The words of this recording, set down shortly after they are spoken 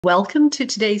Welcome to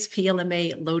today's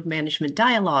PLMA Load Management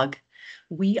Dialogue.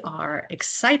 We are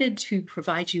excited to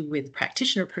provide you with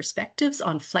practitioner perspectives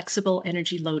on flexible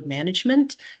energy load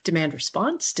management, demand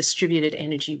response, distributed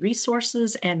energy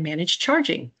resources, and managed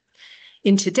charging.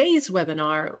 In today's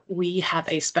webinar, we have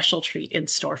a special treat in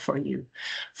store for you.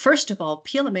 First of all,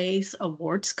 PLMA's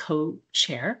awards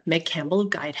co-chair, Meg Campbell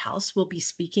of Guidehouse, will be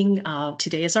speaking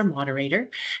today as our moderator,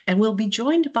 and will be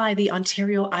joined by the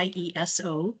Ontario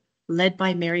IESO, led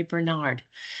by Mary Bernard.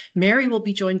 Mary will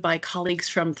be joined by colleagues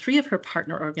from three of her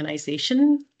partner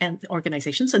organizations, and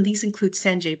these include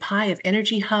Sanjay Pai of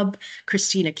EnergyHub,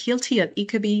 Christina Keelty of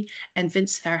ecobee, and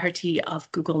Vince Faherty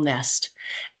of Google Nest.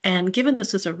 And given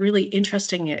this is a really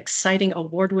interesting and exciting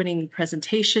award-winning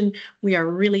presentation, we are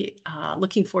really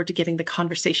looking forward to getting the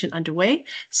conversation underway.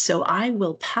 So I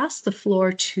will pass the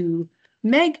floor to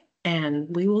Meg,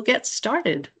 and we will get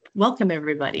started. Welcome,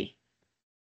 everybody.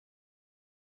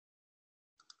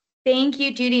 Thank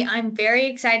you, Judy. I'm very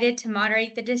excited to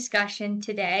moderate the discussion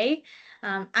today.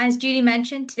 As Judy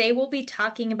mentioned, today we'll be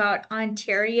talking about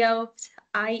Ontario's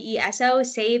IESO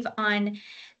Save on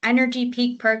Energy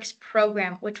Peak Perks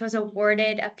program, which was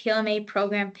awarded a PLMA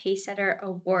Program Pacesetter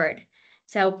Award.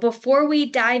 So before we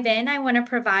dive in, I want to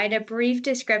provide a brief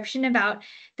description about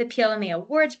the PLMA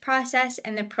Awards process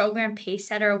and the Program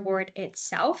Pacesetter Award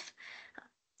itself.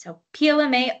 So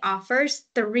PLMA offers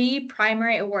 3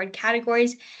 primary award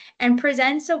categories and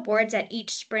presents awards at each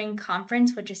spring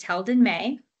conference, which is held in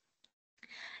May.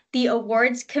 The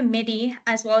awards committee,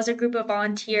 as well as a group of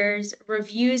volunteers,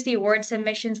 reviews the award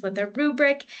submissions with a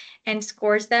rubric and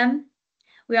scores them.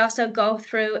 We also go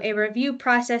through a review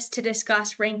process to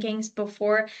discuss rankings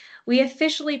before we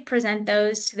officially present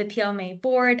those to the PLMA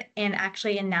board and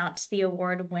actually announce the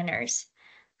award winners.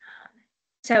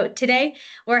 So today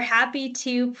we're happy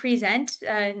to present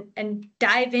and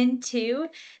dive into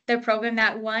the program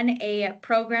that won a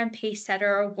Program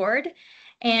Pacesetter Award.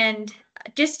 And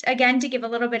just again, to give a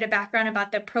little bit of background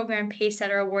about the Program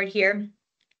Pacesetter Award here,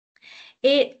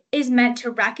 it is meant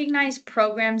to recognize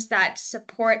programs that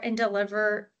support and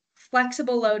deliver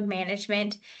flexible load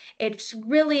management. It's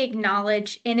really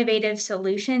acknowledge innovative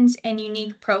solutions and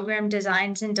unique program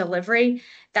designs and delivery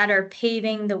that are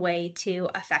paving the way to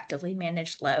effectively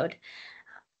manage load.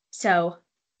 So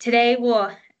today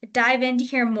we'll dive in to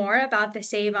hear more about the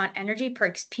Save on Energy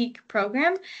Perks Peak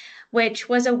program, which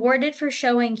was awarded for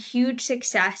showing huge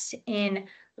success in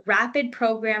rapid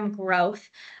program growth,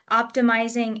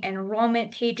 optimizing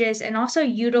enrollment pages, and also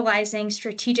utilizing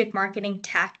strategic marketing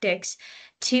tactics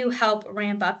to help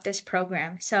ramp up this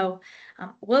program. So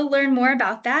we'll learn more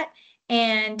about that.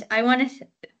 And I want to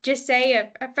just say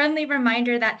a friendly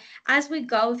reminder that as we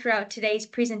go throughout today's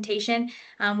presentation,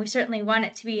 we certainly want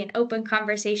it to be an open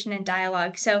conversation and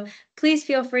dialogue. So please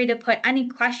feel free to put any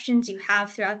questions you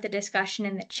have throughout the discussion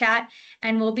in the chat,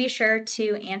 and we'll be sure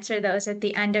to answer those at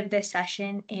the end of this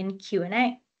session in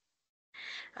Q&A.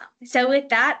 So with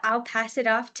that, I'll pass it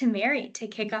off to Mary to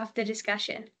kick off the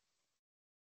discussion.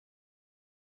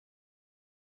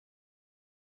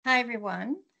 Hi,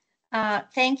 everyone.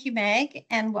 Thank you, Meg,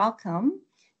 and welcome.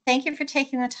 Thank you for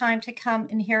taking the time to come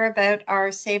and hear about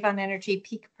our Save on Energy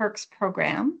Peak Perks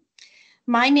program.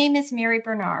 My name is Mary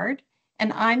Bernard,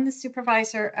 and I'm the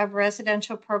Supervisor of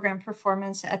Residential Program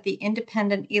Performance at the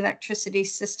Independent Electricity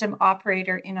System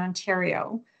Operator in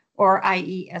Ontario, or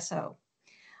IESO.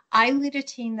 I lead a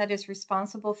team that is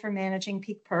responsible for managing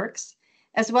peak perks,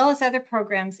 as well as other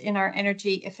programs in our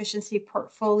energy efficiency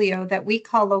portfolio that we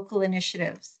call local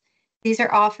initiatives. These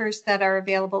are offers that are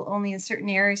available only in certain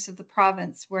areas of the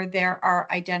province where there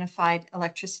are identified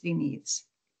electricity needs.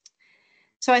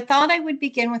 So I thought I would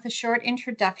begin with a short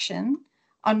introduction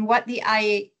on what the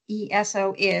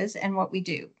IESO is and what we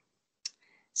do.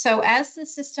 So as the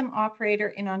system operator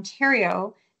in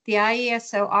Ontario, the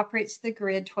IESO operates the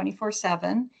grid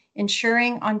 24/7,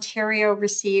 ensuring Ontario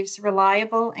receives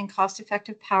reliable and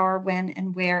cost-effective power when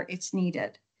and where it's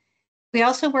needed. We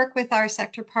also work with our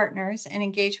sector partners and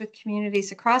engage with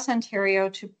communities across Ontario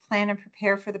to plan and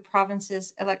prepare for the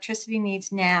province's electricity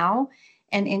needs now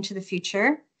and into the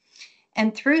future.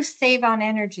 And through Save on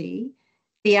Energy,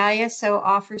 the IESO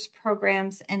offers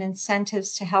programs and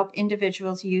incentives to help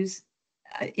individuals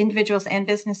and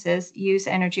businesses use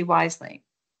energy wisely.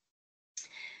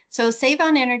 So Save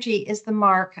on Energy is the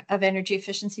mark of energy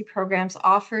efficiency programs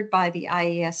offered by the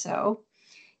IESO.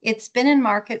 It's been in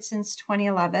market since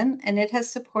 2011, and it has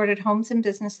supported homes and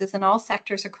businesses in all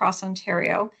sectors across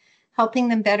Ontario, helping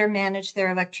them better manage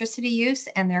their electricity use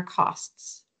and their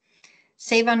costs.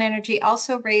 Save on Energy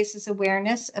also raises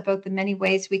awareness about the many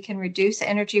ways we can reduce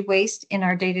energy waste in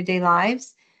our day-to-day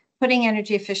lives, putting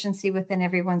energy efficiency within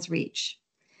everyone's reach.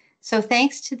 So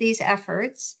thanks to these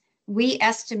efforts, we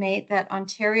estimate that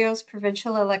Ontario's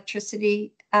provincial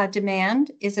electricity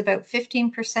demand is about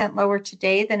 15% lower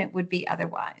today than it would be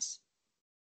otherwise.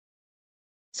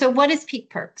 So what is Peak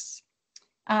Perks?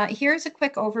 Here's a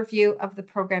quick overview of the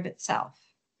program itself.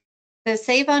 The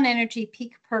Save on Energy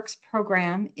Peak Perks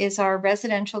program is our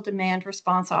residential demand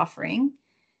response offering.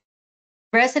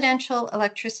 Residential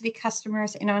electricity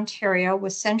customers in Ontario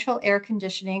with central air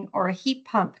conditioning or a heat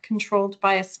pump controlled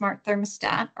by a smart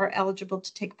thermostat are eligible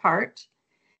to take part.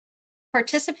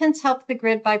 Participants help the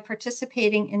grid by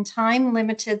participating in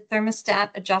time-limited thermostat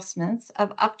adjustments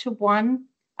of up to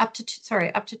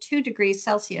 2 degrees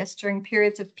Celsius during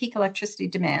periods of peak electricity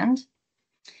demand.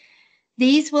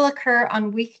 These will occur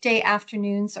on weekday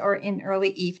afternoons or in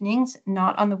early evenings,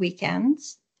 not on the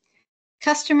weekends.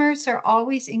 Customers are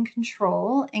always in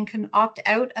control and can opt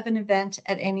out of an event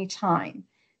at any time.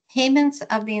 Payments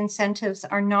of the incentives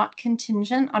are not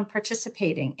contingent on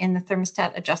participating in the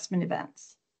thermostat adjustment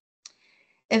events.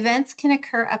 Events can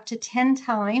occur up to 10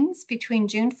 times between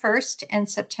June 1st and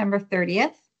September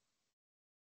 30th.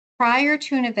 Prior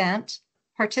to an event,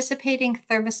 participating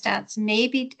thermostats may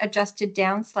be adjusted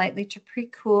down slightly to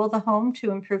pre-cool the home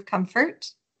to improve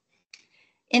comfort.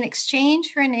 In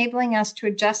exchange for enabling us to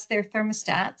adjust their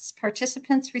thermostats,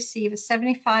 participants receive a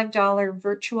 $75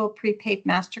 virtual prepaid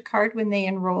MasterCard when they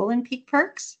enroll in Peak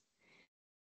Perks.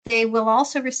 They will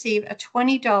also receive a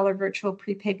 $20 virtual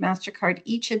prepaid MasterCard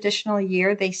each additional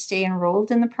year they stay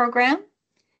enrolled in the program.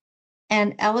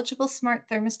 And eligible smart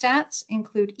thermostats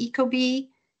include ecobee,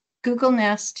 Google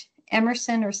Nest,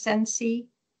 Emerson or Sensi,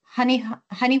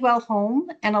 Honeywell Home,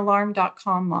 and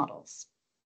Alarm.com models.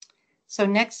 So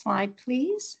next slide,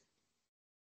 please.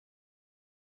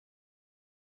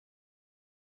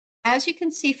 As you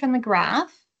can see from the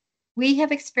graph, we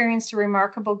have experienced a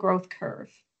remarkable growth curve.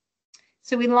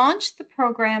 So we launched the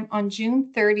program on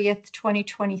June 30th,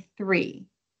 2023.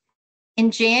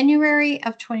 In January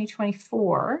of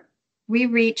 2024, we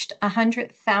reached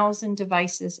 100,000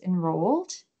 devices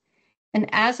enrolled. And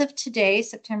as of today,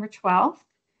 September 12th,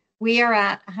 we are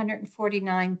at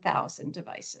 149,000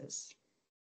 devices.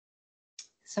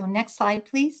 So next slide,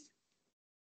 please.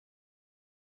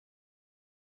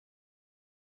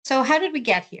 So how did we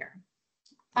get here?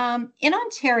 In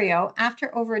Ontario,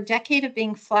 after over a decade of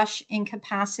being flush in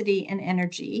capacity and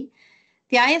energy,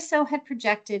 the IESO had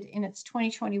projected in its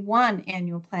 2021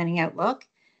 annual planning outlook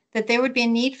that there would be a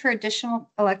need for additional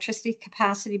electricity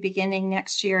capacity beginning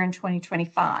next year in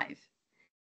 2025.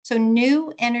 So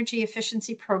new energy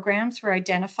efficiency programs were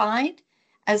identified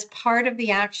as part of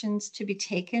the actions to be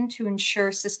taken to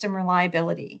ensure system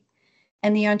reliability.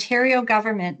 And the Ontario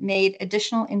government made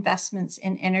additional investments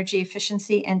in energy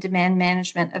efficiency and demand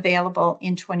management available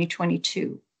in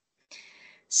 2022.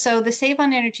 So the Save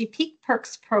on Energy Peak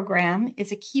Perks program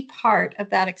is a key part of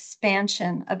that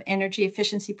expansion of energy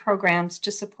efficiency programs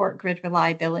to support grid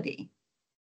reliability.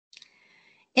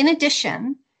 In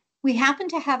addition, we happen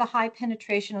to have a high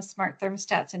penetration of smart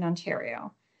thermostats in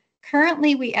Ontario.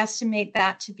 Currently, we estimate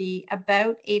that to be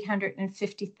about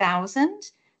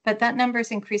 850,000, but that number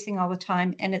is increasing all the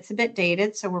time and it's a bit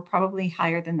dated, so we're probably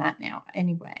higher than that now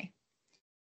anyway.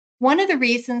 One of the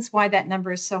reasons why that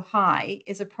number is so high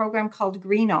is a program called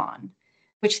Green On,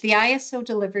 which the IESO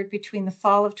delivered between the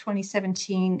fall of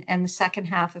 2017 and the second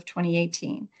half of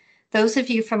 2018. Those of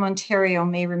you from Ontario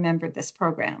may remember this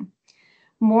program.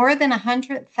 More than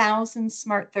 100,000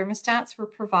 smart thermostats were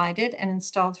provided and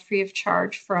installed free of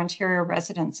charge for Ontario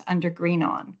residents under Green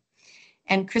On.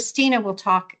 And Christina will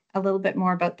talk a little bit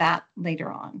more about that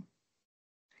later on.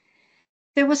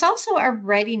 There was also a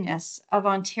readiness of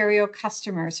Ontario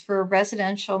customers for a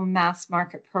residential mass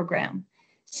market program.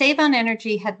 Save on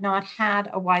Energy had not had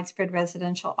a widespread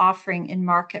residential offering in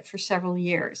market for several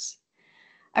years.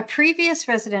 A previous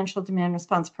residential demand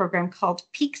response program called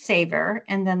Peak Saver,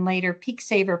 and then later Peak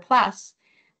Saver Plus,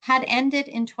 had ended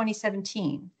in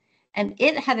 2017, and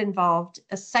it had involved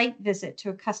a site visit to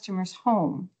a customer's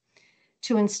home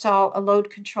to install a load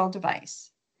control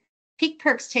device. Peak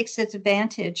Perks takes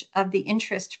advantage of the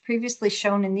interest previously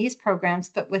shown in these programs,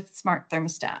 but with smart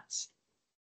thermostats.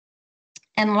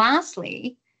 And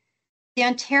lastly, the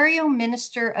Ontario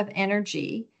Minister of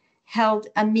Energy held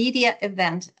a media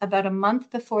event about a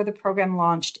month before the program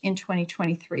launched in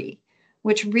 2023,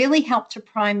 which really helped to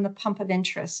prime the pump of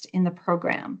interest in the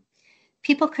program.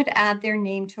 People could add their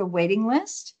name to a waiting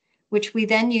list, which we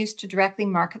then used to directly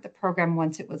market the program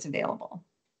once it was available.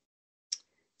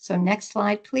 So next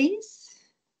slide, please.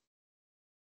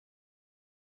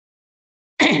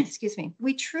 Excuse me.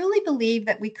 We truly believe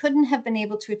that we couldn't have been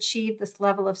able to achieve this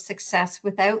level of success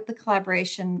without the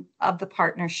collaboration of the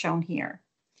partners shown here.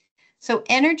 So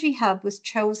EnergyHub was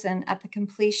chosen at the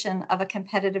completion of a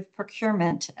competitive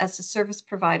procurement as the service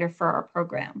provider for our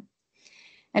program.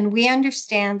 And we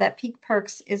understand that Peak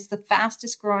Perks is the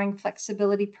fastest growing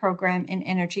flexibility program in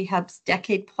EnergyHub's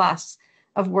decade plus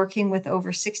of working with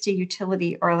over 60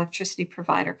 utility or electricity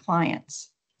provider clients.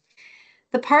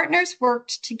 The partners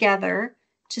worked together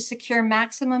to secure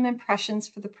maximum impressions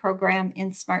for the program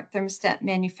in smart thermostat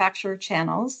manufacturer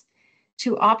channels,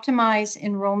 to optimize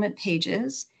enrollment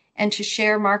pages, and to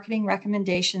share marketing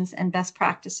recommendations and best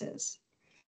practices.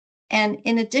 And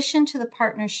in addition to the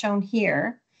partners shown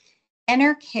here,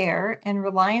 Enercare and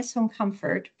Reliance Home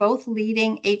Comfort, both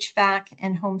leading HVAC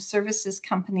and home services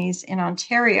companies in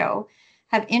Ontario,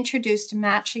 have introduced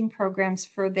matching programs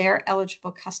for their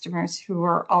eligible customers who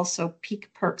are also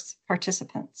Peak Perks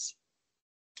participants.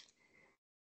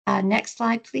 Next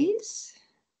slide, please.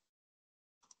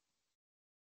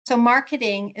 So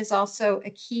marketing is also a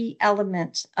key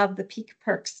element of the Peak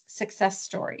Perks success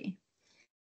story.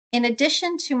 In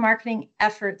addition to marketing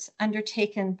efforts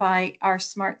undertaken by our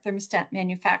smart thermostat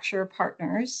manufacturer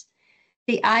partners,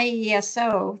 the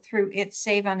IESO, through its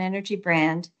Save on Energy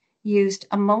brand, used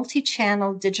a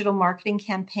multi-channel digital marketing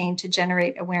campaign to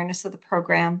generate awareness of the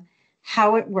program,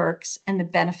 how it works, and the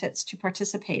benefits to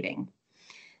participating.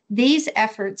 These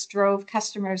efforts drove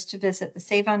customers to visit the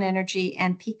Save on Energy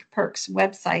and Peak Perks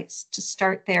websites to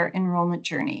start their enrollment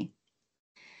journey.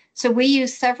 So we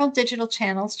use several digital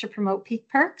channels to promote Peak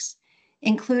Perks,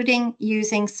 including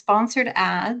using sponsored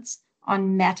ads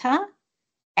on Meta,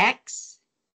 X,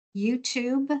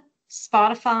 YouTube,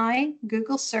 Spotify,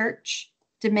 Google Search,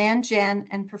 Demand Gen,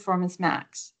 and Performance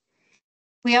Max.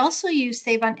 We also use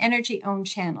Save on Energy owned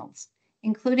channels,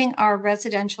 including our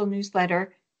residential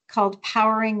newsletter called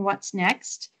Powering What's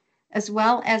Next, as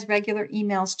well as regular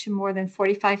emails to more than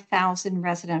 45,000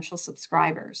 residential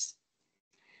subscribers.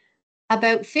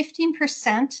 About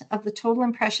 15% of the total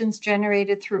impressions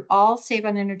generated through all Save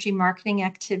on Energy marketing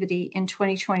activity in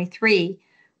 2023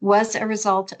 was a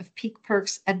result of Peak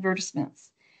Perks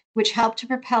advertisements, which helped to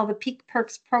propel the Peak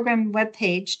Perks program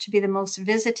webpage to be the most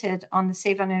visited on the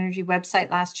Save on Energy website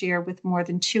last year with more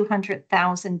than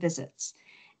 200,000 visits.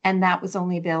 And that was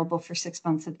only available for 6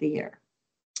 months of the year.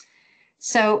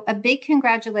 So a big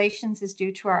congratulations is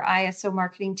due to our IESO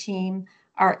marketing team,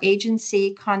 our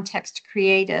agency Context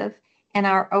Creative, and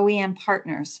our OEM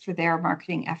partners for their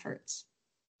marketing efforts.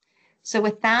 So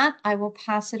with that, I will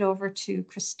pass it over to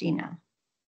Christina.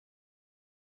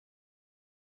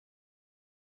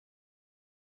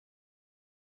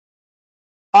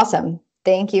 Awesome.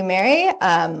 Thank you, Mary.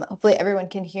 Hopefully everyone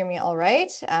can hear me all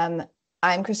right.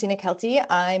 I'm Christina Kelty.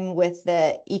 I'm with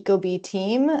the ecobee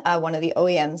team, one of the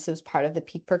OEMs who's part of the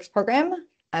Peak Perks program.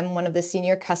 I'm one of the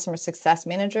senior customer success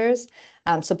managers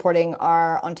supporting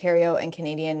our Ontario and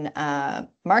Canadian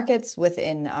markets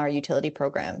within our utility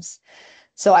programs.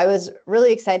 So I was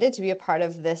really excited to be a part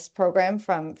of this program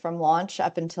from launch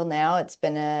up until now. It's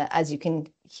been, as you can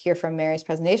hear from Mary's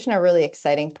presentation, a really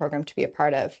exciting program to be a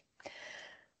part of.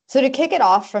 So to kick it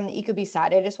off from the ecobee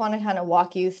side, I just want to kind of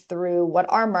walk you through what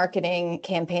our marketing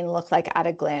campaign looked like at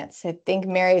a glance. I think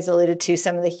Mary's alluded to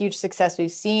some of the huge success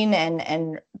we've seen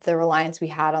and the reliance we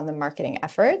had on the marketing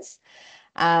efforts.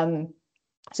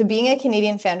 So being a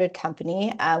Canadian founded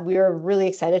company, we were really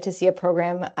excited to see a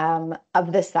program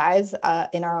of this size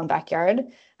in our own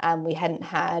backyard. We hadn't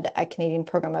had a Canadian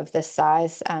program of this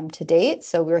size to date,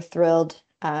 so we were thrilled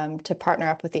to partner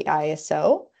up with the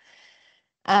IESO.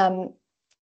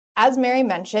 As Mary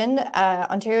mentioned,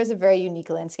 Ontario is a very unique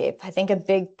landscape. I think a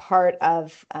big part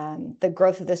of the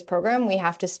growth of this program, we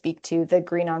have to speak to the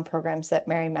Green On programs that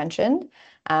Mary mentioned.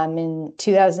 In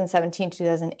 2017,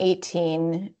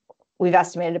 2018, we've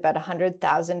estimated about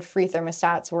 100,000 free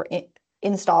thermostats were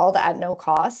installed at no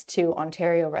cost to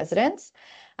Ontario residents.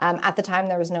 At the time,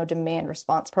 there was no demand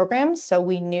response program, so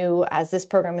we knew as this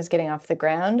program is getting off the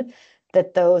ground,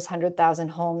 that those 100,000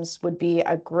 homes would be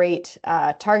a great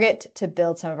target to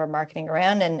build some of our marketing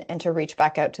around and to reach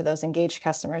back out to those engaged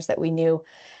customers that we knew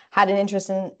had an interest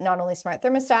in not only smart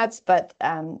thermostats, but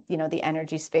the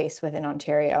energy space within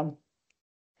Ontario.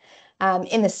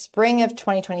 In the spring of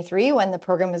 2023, when the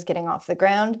program was getting off the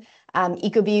ground,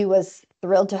 ecobee was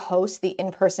thrilled to host the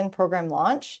in-person program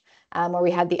launch, where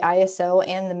we had the IESO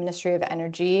and the Ministry of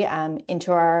Energy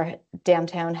into our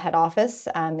downtown head office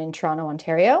in Toronto,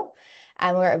 Ontario.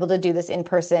 And we were able to do this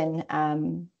in-person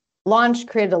launch,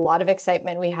 created a lot of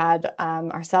excitement. We had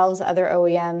ourselves, other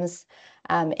OEMs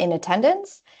in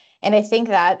attendance. And I think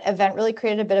that event really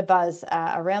created a bit of buzz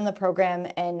around the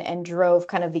program and drove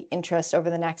kind of the interest over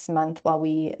the next month while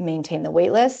we maintained the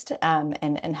wait list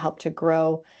and helped to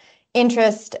grow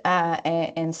interest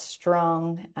and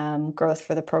strong growth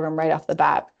for the program right off the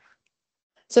bat.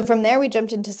 So from there, we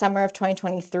jumped into summer of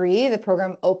 2023. The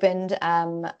program opened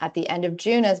at the end of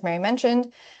June, as Mary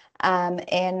mentioned,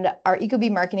 and our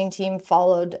ecobee marketing team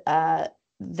followed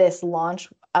this launch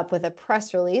up with a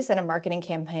press release and a marketing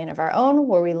campaign of our own,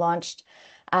 where we launched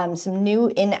some new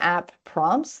in-app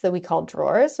prompts that we call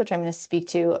drawers, which I'm going to speak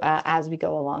to as we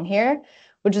go along here,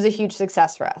 which is a huge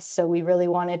success for us. So we really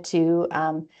wanted to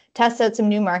test out some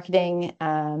new marketing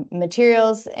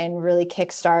materials and really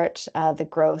kickstart the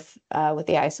growth with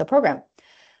the IESO program.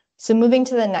 So moving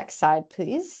to the next slide,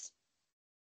 please.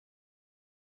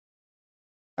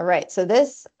 All right, so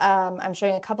this, I'm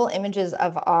showing a couple images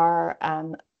of our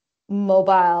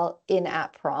mobile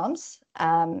in-app prompts.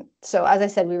 So as I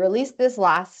said, we released this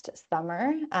last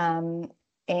summer,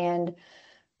 and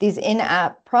these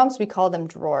in-app prompts, we call them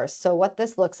drawers. So what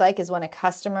this looks like is when a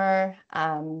customer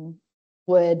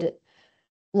would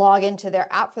log into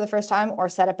their app for the first time or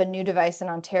set up a new device in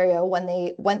Ontario, when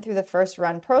they went through the first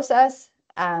run process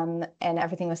and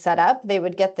everything was set up, they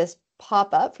would get this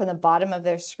pop-up from the bottom of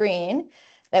their screen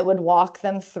that would walk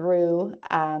them through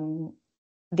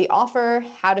the offer,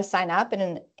 how to sign up,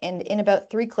 and in about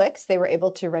 3 clicks, they were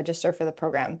able to register for the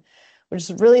program, which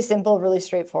is really simple, really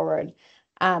straightforward.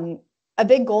 A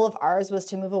big goal of ours was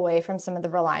to move away from some of the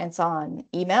reliance on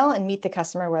email and meet the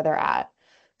customer where they're at.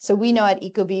 So we know at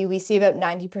ecobee, we see about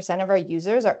 90% of our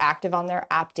users are active on their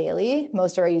app daily.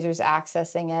 Most of our users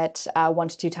accessing it 1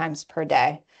 to 2 times per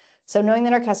day. So knowing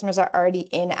that our customers are already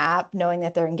in app, knowing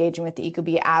that they're engaging with the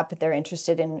ecobee app, they're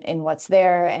interested in what's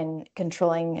there and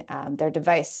controlling their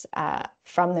device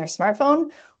from their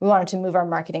smartphone, we wanted to move our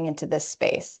marketing into this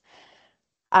space.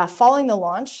 Following the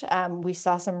launch, we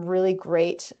saw some really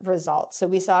great results. So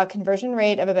we saw a conversion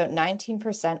rate of about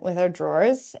 19% with our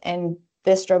drawers, and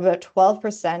this drove about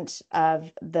 12%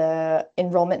 of the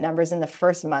enrollment numbers in the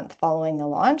first month following the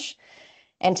launch.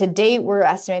 And to date, we're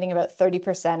estimating about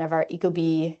 30% of our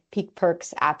ecobee Peak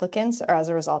Perks applicants are as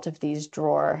a result of these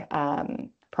drawer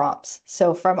prompts.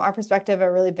 So from our perspective,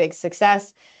 a really big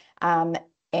success and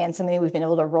something we've been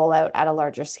able to roll out at a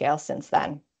larger scale since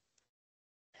then.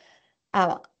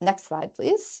 Next slide,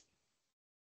 please.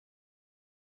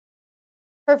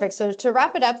 Perfect. So to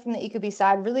wrap it up from the ecobee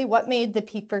side, really what made the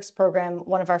Peak Perks program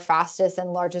one of our fastest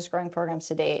and largest growing programs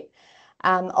to date?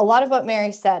 A lot of what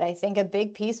Mary said, I think a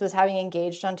big piece was having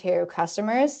engaged Ontario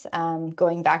customers.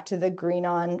 Going back to the Green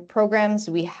On programs,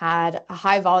 we had a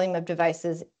high volume of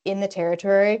devices in the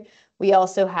territory. We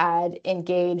also had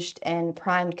engaged and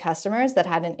primed customers that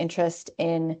had an interest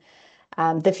in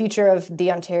the future of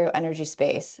the Ontario energy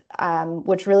space,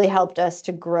 which really helped us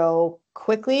to grow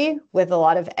quickly with a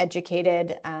lot of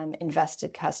educated,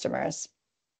 invested customers.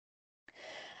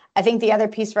 I think the other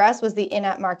piece for us was the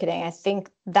in-app marketing. I think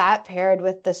that paired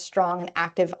with the strong and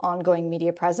active ongoing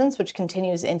media presence, which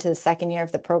continues into the second year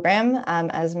of the program.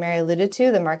 As Mary alluded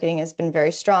to, the marketing has been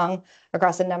very strong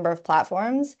across a number of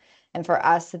platforms. And for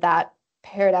us, that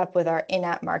paired up with our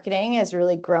in-app marketing has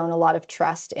really grown a lot of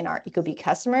trust in our ecobee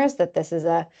customers that this is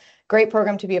a great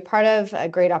program to be a part of, a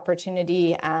great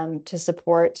opportunity to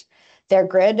support their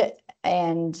grid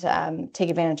and take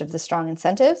advantage of the strong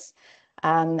incentives.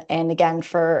 And again,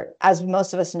 as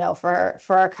most of us know, for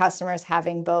our customers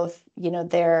having both,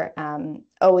 their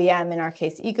OEM, in our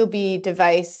case, ecobee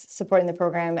device supporting the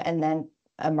program, and then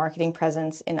a marketing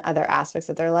presence in other aspects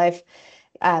of their life,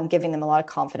 giving them a lot of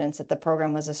confidence that the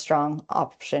program was a strong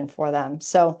option for them.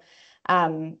 So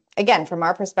again, from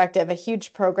our perspective, a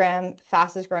huge program,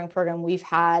 fastest growing program we've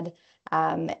had,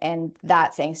 and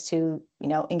that thanks to,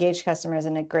 engaged customers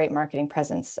and a great marketing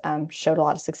presence showed a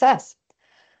lot of success.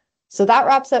 So that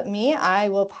wraps up me. I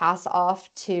will pass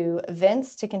off to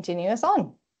Vince to continue us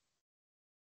on.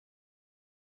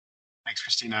 Thanks,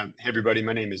 Christina. Hey, everybody.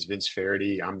 My name is Vince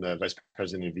Faraday. I'm the Vice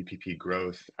President of VPP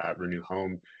Growth at Renew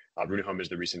Home. Renew Home is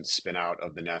the recent spin out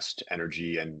of the Nest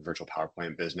Energy and Virtual Power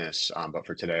Plant business. But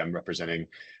for today, I'm representing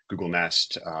Google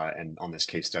Nest and on this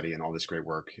case study and all this great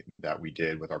work that we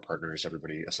did with our partners,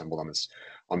 everybody assembled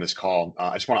on this call.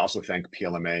 I just want to also thank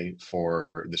PLMA for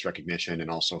this recognition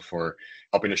and also for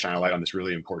helping to shine a light on this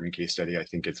really important case study. I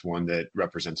think it's one that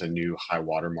represents a new high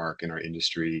watermark in our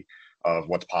industry of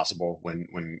what's possible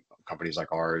when companies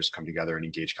like ours come together and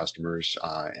engage customers.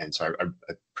 And so I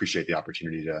appreciate the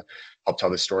opportunity to help tell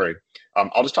this story.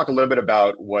 I'll just talk a little bit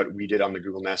about what we did on the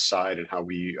Google Nest side and how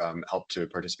we helped to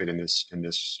participate in this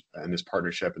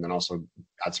partnership, and then also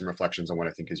add some reflections on what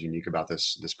I think is unique about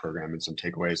this program and some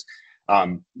takeaways.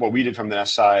 What we did from the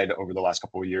Nest side over the last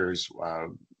couple of years,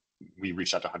 we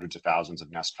reached out to hundreds of thousands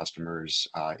of Nest customers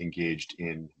engaged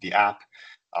in the app,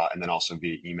 and then also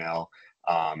via email.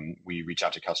 We reach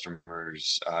out to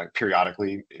customers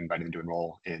periodically, inviting them to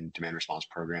enroll in demand response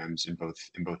programs in both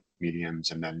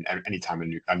mediums. And then anytime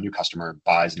a new customer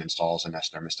buys and installs a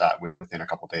Nest thermostat, within a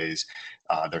couple of days,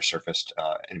 they're surfaced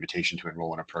an invitation to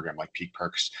enroll in a program like Peak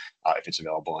Perks if it's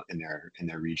available in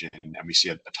their region. And we see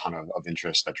a ton of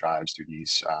interest that drives through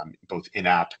these both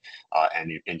in-app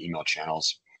and email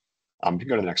channels. You can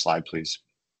go to the next slide, please.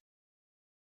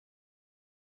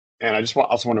 And I just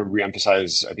also want to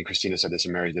reemphasize, I think Christina said this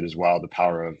and Mary did as well, the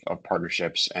power of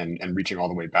partnerships and reaching all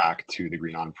the way back to the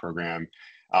Green On program.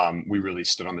 We really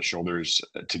stood on the shoulders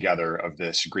together of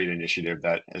this great initiative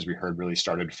that, as we heard, really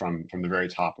started from the very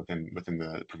top within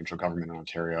the provincial government in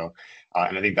Ontario.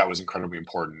 And I think that was incredibly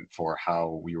important for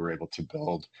how we were able to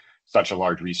build such a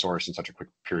large resource in such a quick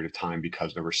period of time,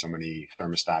 because there were so many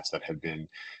thermostats that had been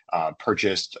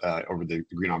purchased over the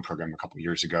Green On program a couple of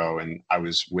years ago. And I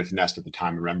was with Nest at the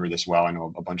time. I remember this well. I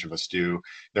know a bunch of us do.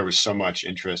 There was so much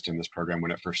interest in this program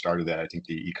when it first started that I think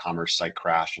the e-commerce site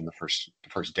crashed in the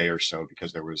first day or so,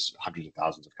 because there was hundreds of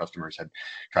thousands of customers had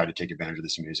tried to take advantage of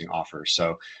this amazing offer.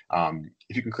 So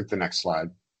if you can click the next slide.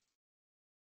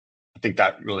 I think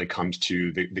that really comes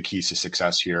to the keys to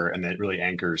success here, and that really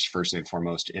anchors first and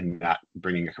foremost in that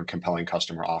bringing a compelling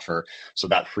customer offer. So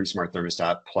that free smart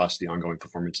thermostat plus the ongoing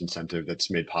performance incentive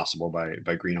that's made possible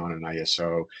by Green On and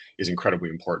IESO is incredibly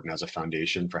important as a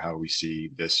foundation for how we see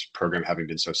this program having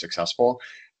been so successful.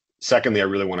 Secondly, I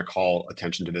really want to call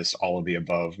attention to this all of the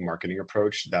above marketing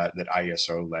approach that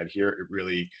IESO led here.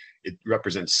 It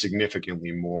represents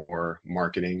significantly more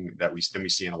marketing than we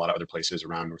see in a lot of other places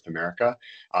around North America,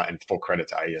 and full credit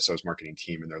to IESO's marketing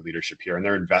team and their leadership here and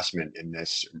their investment in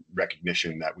this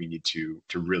recognition that we need to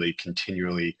really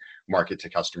continually market to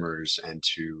customers and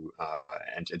to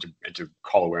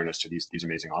call awareness to these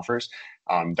amazing offers.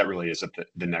 That really is at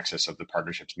the nexus of the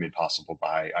partnerships made possible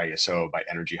by IESO, by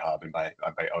EnergyHub, and by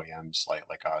OEMs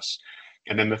like us.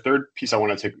 And then the third piece I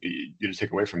want to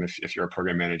take away from, if you're a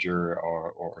program manager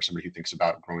or somebody who thinks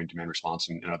about growing demand response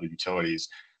in other utilities,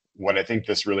 what I think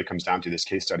this really comes down to, this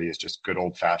case study, is just good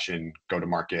old-fashioned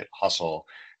go-to-market hustle.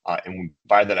 And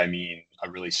by that, I mean a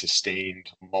really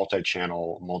sustained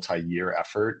multi-channel, multi-year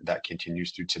effort that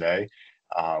continues through today.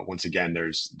 Once again,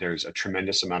 there's a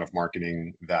tremendous amount of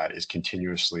marketing that is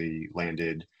continuously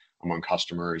landed among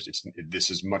customers.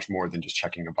 This is much more than just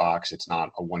checking a box. It's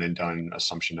not a one and done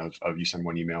assumption of you send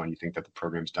one email and you think that the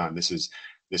program's done. This is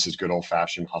good old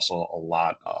fashioned hustle, a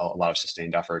lot of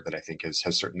sustained effort that I think has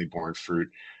certainly borne fruit,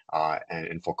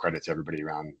 and full credit to everybody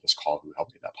around this call who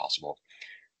helped make that possible.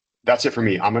 That's it for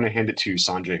me. I'm going to hand it to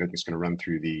Sanjay, who is going to run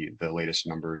through the latest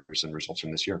numbers and results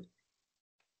from this year.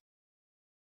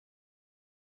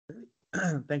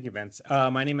 Thank you, Vince.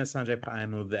 My name is Sanjay.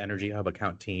 I'm of the EnergyHub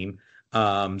account team.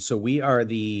 So we are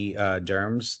the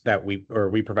DERMS that we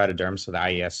provide a DERMS to the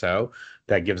IESO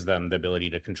that gives them the ability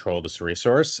to control this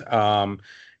resource.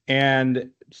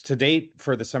 And to date,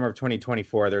 for the summer of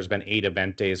 2024, there's been 8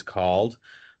 event days called.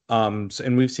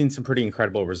 And we've seen some pretty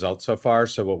incredible results so far.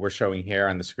 So what we're showing here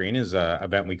on the screen is an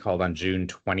event we called on June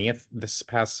 20th this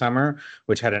past summer,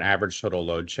 which had an average total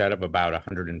load shed of about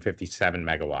 157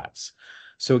 megawatts.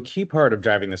 So a key part of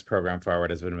driving this program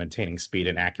forward has been maintaining speed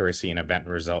and accuracy in event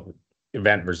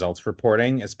results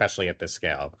reporting, especially at this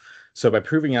scale. So by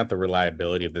proving out the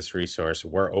reliability of this resource,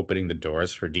 we're opening the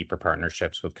doors for deeper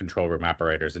partnerships with control room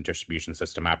operators and distribution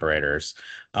system operators,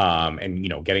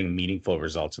 and getting meaningful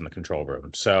results in the control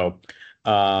room. So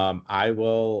I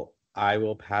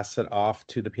will pass it off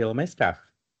to the PLMA staff.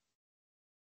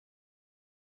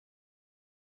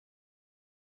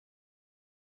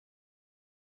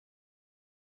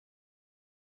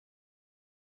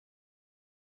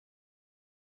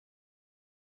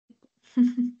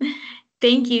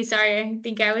 Thank you. Sorry, I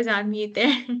think I was on mute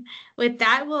there. With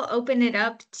that, we'll open it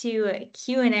up to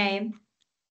Q&A.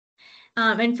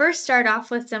 And first start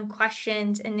off with some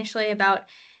questions initially about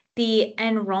the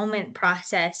enrollment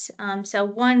process. So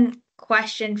one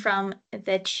question from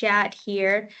the chat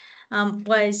here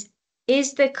was,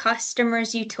 is the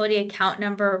customer's utility account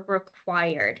number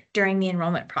required during the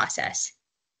enrollment process?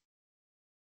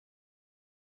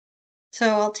 So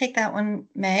I'll take that one,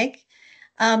 Meg.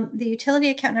 The utility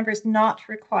account number is not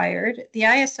required. The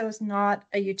IESO is not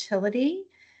a utility,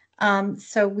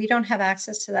 so we don't have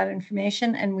access to that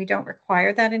information, and we don't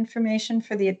require that information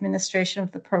for the administration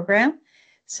of the program.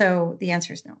 So the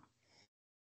answer is no.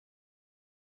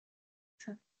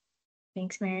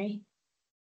 Thanks, Mary.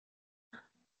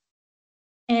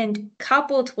 And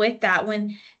coupled with that,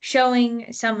 when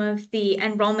showing some of the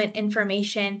enrollment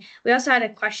information, we also had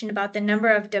a question about the number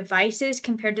of devices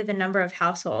compared to the number of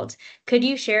households. Could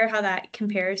you share how that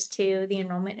compares to the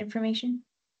enrollment information?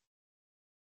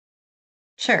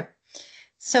 Sure.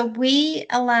 So we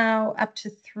allow up to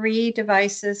 3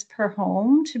 devices per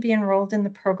home to be enrolled in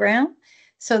the program.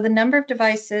 So the number of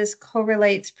devices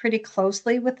correlates pretty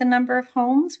closely with the number of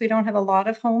homes. We don't have a lot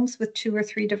of homes with 2 or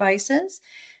 3 devices.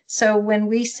 So when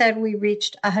we said we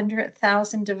reached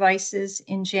 100,000 devices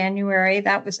in January,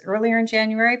 that was earlier in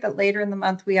January, but later in the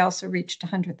month, we also reached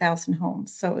 100,000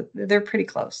 homes. So they're pretty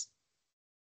close.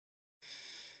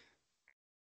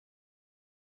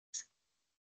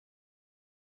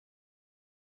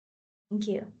 Thank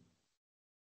you.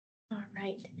 All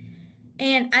right.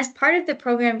 And as part of the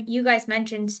program, you guys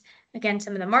mentioned, again,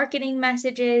 some of the marketing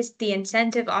messages, the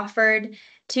incentive offered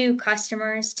to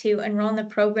customers to enroll in the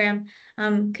program.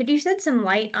 Could you shed some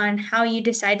light on how you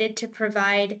decided to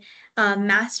provide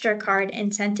MasterCard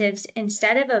incentives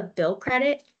instead of a bill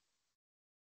credit?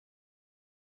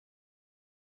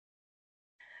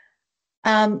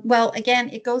 Well, again,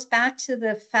 it goes back to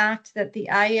the fact that the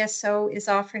IESO is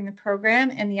offering the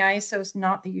program and the IESO is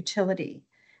not the utility.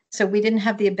 So we didn't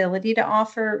have the ability to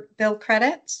offer bill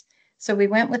credits. So we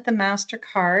went with the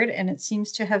MasterCard, and it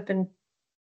seems to have been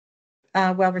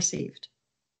well received.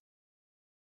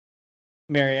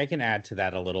 Mary, I can add to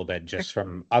that a little bit just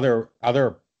from other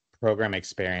program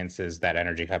experiences that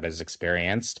EnergyHub has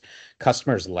experienced.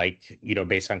 Customers like,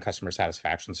 based on customer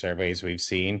satisfaction surveys we've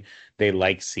seen, they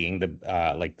like seeing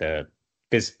the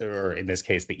or in this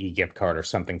case, the e-gift card or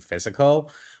something physical.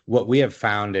 What we have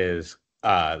found is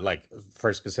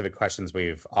for specific questions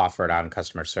we've offered on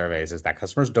customer surveys is that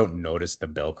customers don't notice the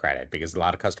bill credit because a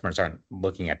lot of customers aren't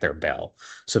looking at their bill.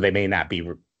 So they may not be,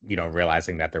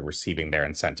 realizing that they're receiving their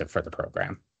incentive for the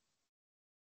program.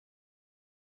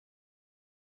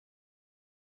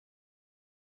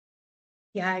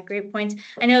 Yeah, great points.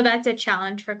 I know that's a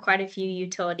challenge for quite a few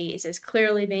utilities, is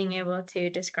clearly being able to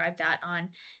describe that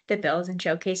on the bills and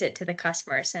showcase it to the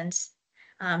customer, since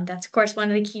that's, of course,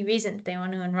 one of the key reasons they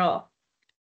want to enroll.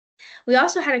 We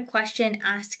also had a question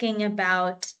asking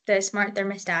about the smart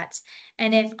thermostats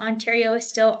and if Ontario is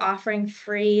still offering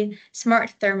free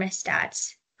smart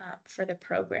thermostats for the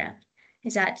program.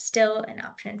 Is that still an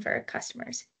option for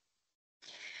customers?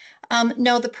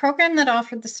 No, the program that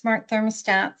offered the smart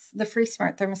thermostats, the free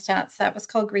smart thermostats, that was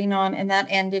called Green On, and that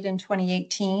ended in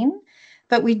 2018.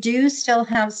 But we do still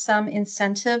have some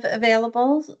incentive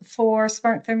available for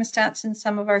smart thermostats in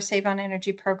some of our Save on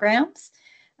Energy programs.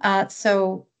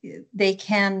 So they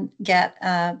can get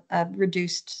a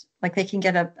reduced, like they can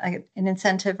get an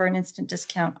incentive or an instant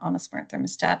discount on a smart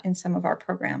thermostat in some of our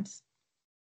programs.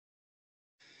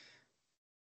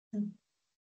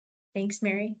 Thanks,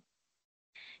 Mary.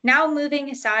 Now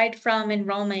moving aside from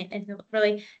enrollment and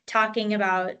really talking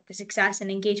about the success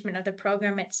and engagement of the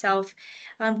program itself,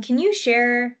 can you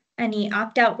share any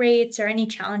opt-out rates or any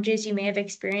challenges you may have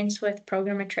experienced with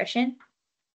program attrition?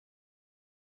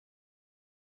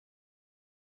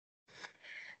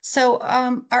 So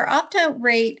our opt-out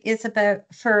rate is about,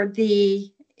 for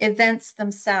the events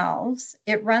themselves,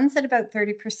 it runs at about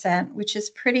 30%, which is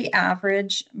pretty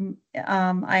average,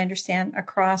 I understand,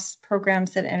 across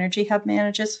programs that EnergyHub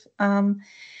manages. And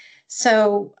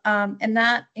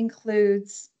that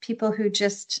includes people who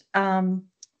just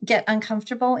get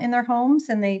uncomfortable in their homes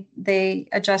and they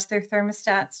adjust their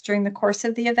thermostats during the course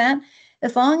of the event.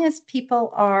 As long as people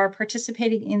are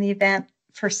participating in the event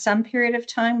for some period of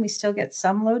time, we still get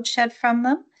some load shed from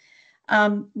them.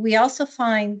 We also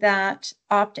find that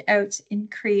opt-outs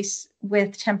increase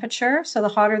with temperature. So the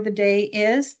hotter the day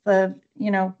is,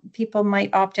 people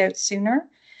might opt out sooner.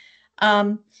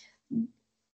 Does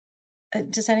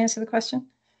that answer the question?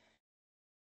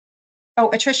 Oh,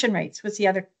 attrition rates was the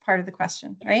other part of the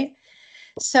question, right?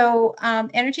 So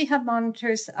EnergyHub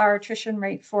monitors our attrition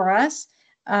rate for us.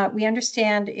 We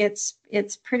understand it's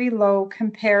pretty low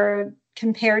compared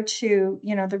to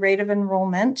the rate of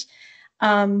enrollment.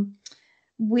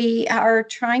 We are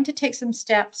trying to take some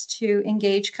steps to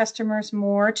engage customers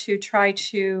more to try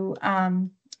to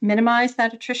minimize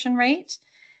that attrition rate.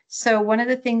 So one of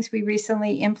the things we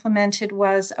recently implemented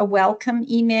was a welcome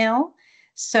email.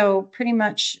 So pretty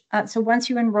much, so once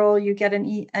you enroll, you get an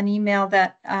email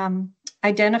that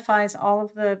identifies all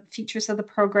of the features of the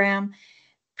program,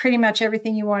 pretty much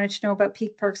everything you wanted to know about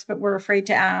Peak Perks, but we're afraid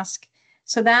to ask.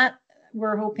 So that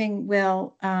we're hoping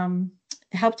will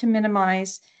help to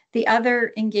minimize. The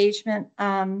other engagement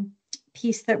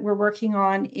piece that we're working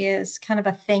on is kind of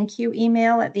a thank you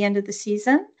email at the end of the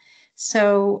season.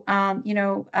 So,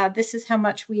 this is how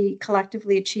much we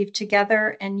collectively achieved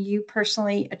together, and you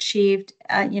personally achieved,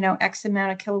 X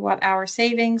amount of kilowatt hour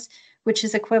savings, which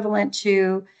is equivalent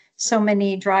to so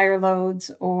many dryer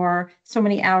loads or so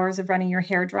many hours of running your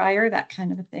hair dryer, that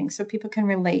kind of a thing. So people can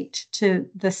relate to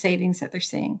the savings that they're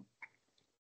seeing.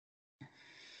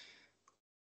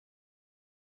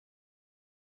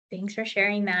 Thanks for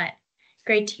sharing that.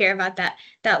 Great to hear about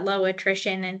that low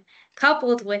attrition. And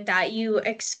coupled with that, you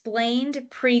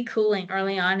explained pre-cooling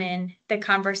early on in the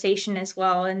conversation as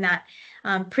well, and that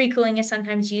pre-cooling is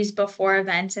sometimes used before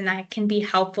events, and that can be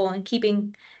helpful in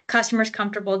keeping customers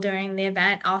comfortable during the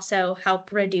event, also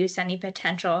help reduce any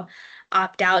potential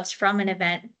opt-outs from an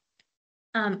event.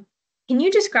 Can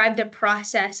you describe the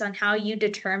process on how you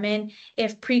determine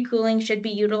if pre-cooling should be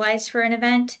utilized for an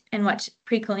event and what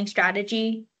pre-cooling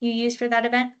strategy you use for that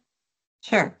event?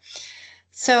 Sure.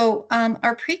 So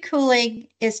our pre-cooling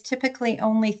is typically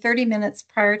only 30 minutes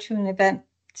prior to an event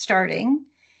starting,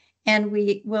 and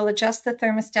we will adjust the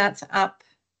thermostats up,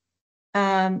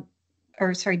 down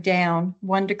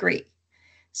 1 degree.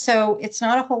 So it's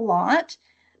not a whole lot.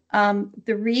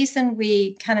 The reason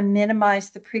we kind of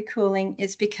minimize the pre-cooling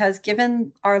is because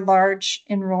given our large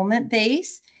enrollment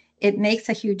base, it makes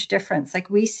a huge difference.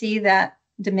 Like we see that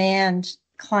demand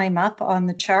climb up on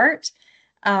the chart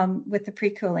with the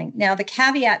pre-cooling. Now, the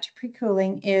caveat to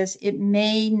pre-cooling is it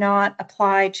may not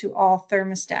apply to all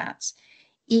thermostats.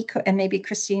 And maybe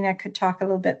Christina could talk a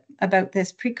little bit about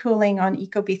this. Pre-cooling on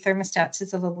ecobee thermostats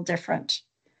is a little different.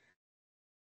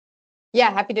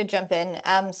 Yeah, happy to jump in.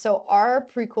 So our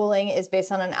pre-cooling is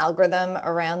based on an algorithm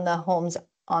around the home's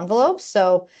envelope.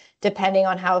 So depending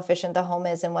on how efficient the home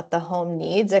is and what the home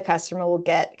needs, a customer will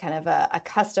get kind of a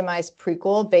customized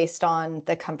pre-cool based on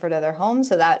the comfort of their home.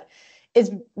 So that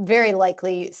is very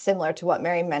likely similar to what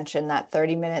Mary mentioned, that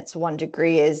 30 minutes, 1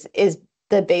 degree is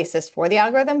the basis for the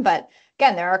algorithm. But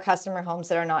again, there are customer homes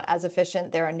that are not as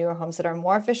efficient. There are newer homes that are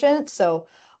more efficient. So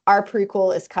our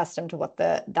pre-cool is custom to what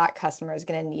that customer is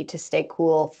going to need to stay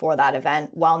cool for that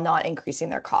event while not increasing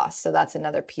their costs. So that's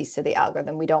another piece to the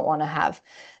algorithm. We don't want to have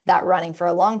that running for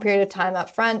a long period of time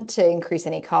up front to increase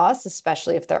any costs,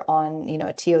 especially if they're on,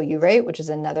 a TOU rate, which is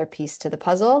another piece to the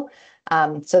puzzle.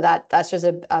 So that's just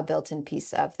a built-in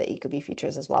piece of the ecobee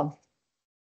features as well.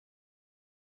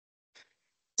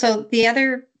 So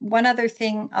one other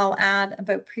thing I'll add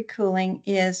about pre-cooling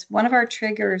is one of our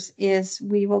triggers is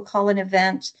we will call an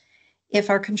event if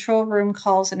our control room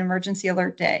calls an emergency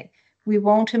alert day. We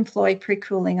won't employ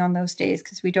pre-cooling on those days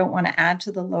because we don't want to add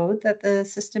to the load that the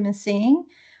system is seeing.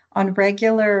 On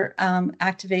regular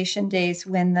activation days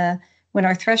when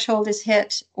our threshold is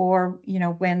hit, or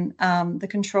when the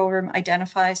control room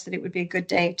identifies that it would be a good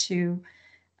day to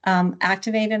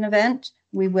activate an event,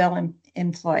 we will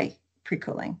employ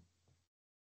pre-cooling.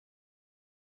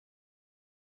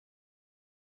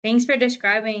 Thanks for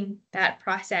describing that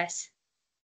process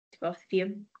to both of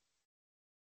you.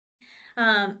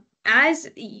 As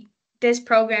this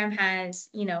program has,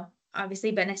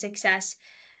 obviously been a success,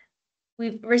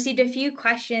 we've received a few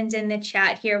questions in the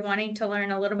chat here wanting to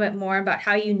learn a little bit more about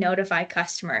how you notify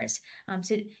customers.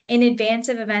 So in advance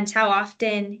of events, how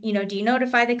often, do you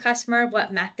notify the customer?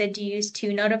 What method do you use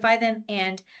to notify them?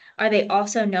 And are they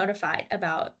also notified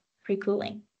about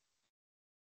pre-cooling?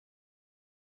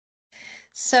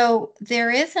 So there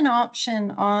is an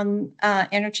option on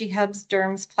EnergyHub's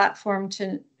DERMS platform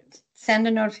to send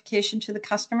a notification to the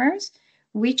customers.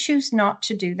 We choose not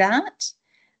to do that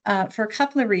for a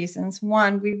couple of reasons.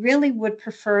 One, we really would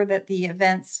prefer that the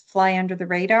events fly under the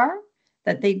radar,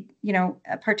 that they,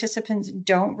 participants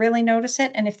don't really notice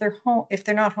it. And if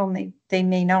they're not home, they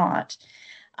may not.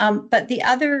 But the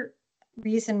other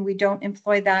reason we don't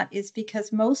employ that is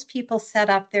because most people set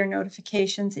up their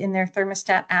notifications in their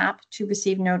thermostat app to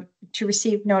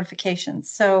receive notifications.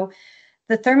 So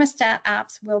the thermostat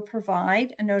apps will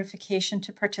provide a notification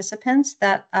to participants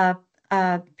that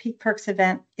a Peak Perks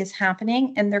event is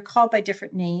happening, and they're called by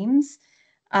different names.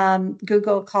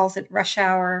 Google calls it rush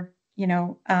hour,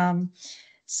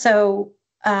 so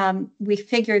we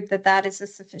figured that is a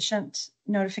sufficient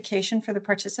notification for the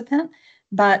participant,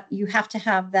 but you have to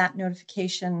have that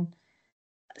notification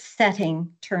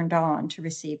setting turned on to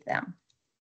receive them.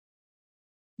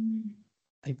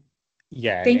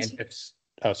 Yeah, and it's,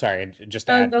 sorry, just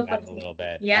to add to that a little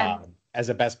bit. Yeah. As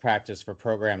a best practice for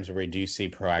programs where we do see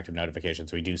proactive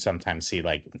notifications, we do sometimes see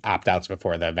like opt-outs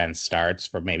before the event starts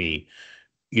for maybe,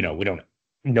 we don't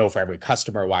know for every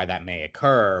customer why that may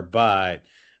occur, but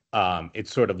it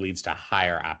sort of leads to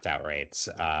higher opt-out rates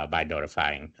by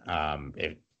notifying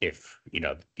if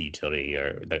the utility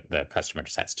or the customer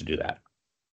decides to do that.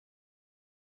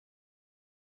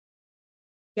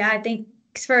 Yeah,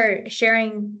 thanks for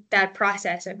sharing that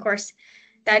process. Of course,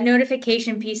 that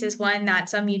notification piece is one that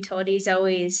some utilities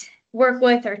always work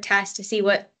with or test to see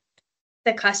what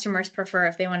the customers prefer,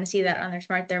 if they want to see that on their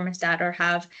smart thermostat or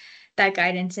have that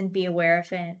guidance and be aware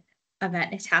if an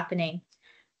event is happening.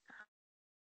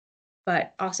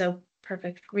 But also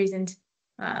perfect reasons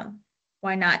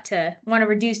why not to want to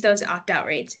reduce those opt-out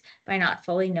rates by not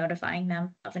fully notifying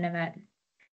them of an event.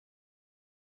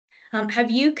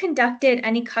 Have you conducted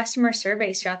any customer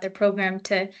surveys throughout the program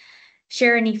to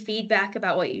share any feedback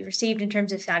about what you received in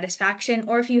terms of satisfaction,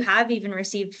 or if you have even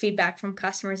received feedback from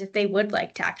customers if they would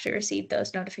like to actually receive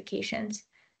those notifications?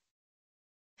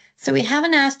 So we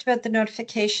haven't asked about the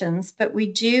notifications, but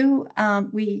we do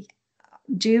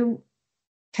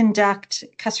conduct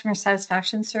customer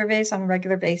satisfaction surveys on a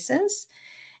regular basis.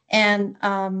 And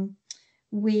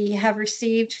we have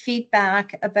received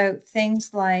feedback about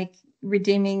things like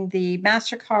redeeming the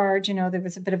MasterCard. You know, there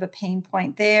was a bit of a pain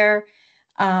point there,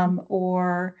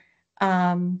 or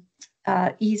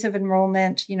ease of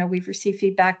enrollment. You know, we've received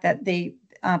feedback that the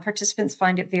participants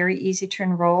find it very easy to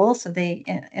enroll, so they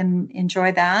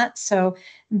enjoy that. So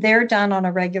they're done on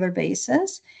a regular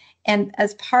basis. And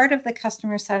as part of the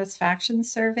customer satisfaction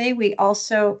survey,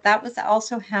 that was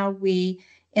also how we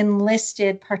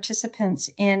enlisted participants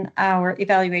in our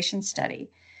evaluation study.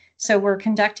 So we're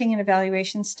conducting an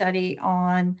evaluation study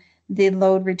on the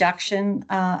load reduction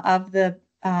of the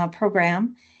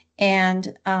program.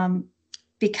 And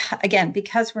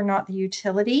because we're not the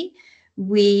utility,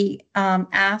 we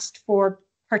asked for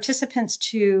participants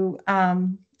to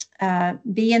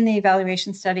be in the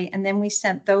evaluation study, and then we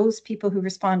sent those people who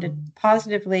responded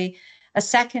positively a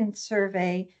second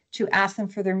survey to ask them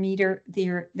for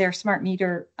their smart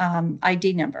meter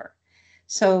ID number.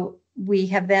 So we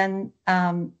have then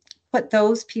put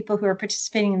those people who are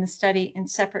participating in the study in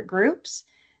separate groups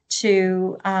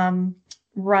to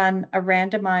run a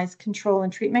randomized control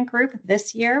and treatment group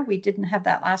this year. We didn't have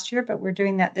that last year, but we're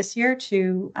doing that this year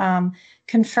to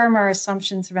confirm our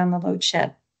assumptions around the load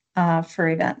shed for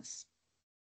events.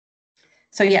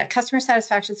 So yeah, customer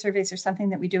satisfaction surveys are something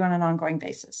that we do on an ongoing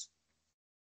basis.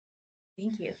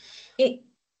 Thank you.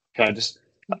 I was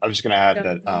just going to add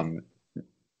that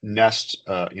Nest,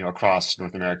 across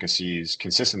North America sees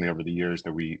consistently over the years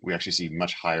that we actually see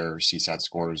much higher CSAT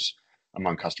scores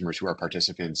among customers who are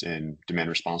participants in demand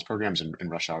response programs and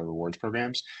rush hour rewards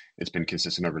programs. It's been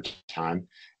consistent over time.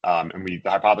 And the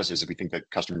hypothesis is that we think that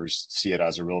customers see it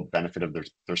as a real benefit of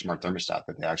their smart thermostat,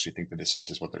 that they actually think that this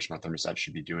is what their smart thermostat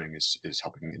should be doing, is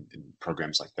helping in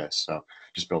programs like this. So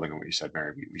just building on what you said,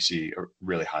 Mary, we see a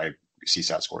really high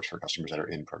CSAT scores for customers that are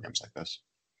in programs like this.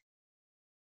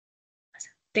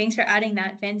 Thanks for adding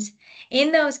that, Vince.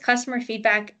 In those customer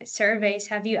feedback surveys,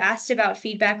 have you asked about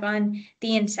feedback on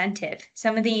the incentive?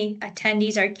 Some of the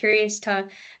attendees are curious to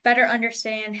better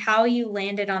understand how you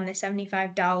landed on the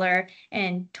 $75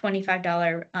 and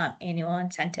 $25 annual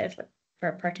incentive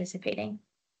for participating.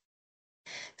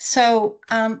 So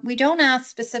we don't ask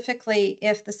specifically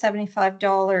if the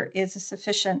 $75 is a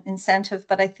sufficient incentive,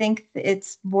 but I think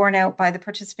it's borne out by the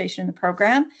participation in the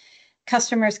program.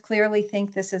 Customers clearly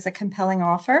think this is a compelling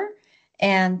offer,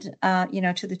 and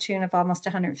to the tune of almost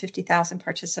 150,000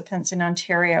 participants in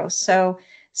Ontario. So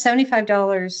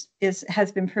 $75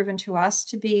 has been proven to us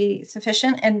to be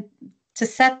sufficient. And to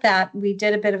set that, we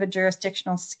did a bit of a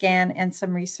jurisdictional scan and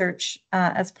some research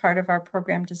as part of our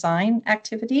program design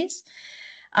activities.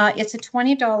 It's a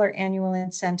 $20 annual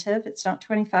incentive. It's not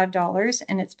 $25,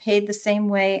 and it's paid the same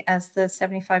way as the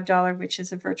 $75, which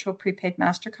is a virtual prepaid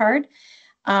MasterCard.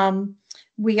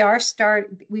 We've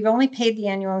only paid the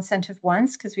annual incentive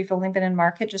once because we've only been in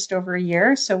market just over a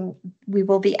year. So we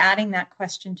will be adding that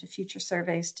question to future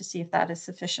surveys to see if that is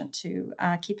sufficient to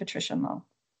keep attrition low.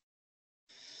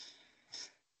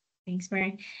 Thanks,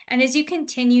 Mary. And as you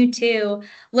continue to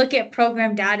look at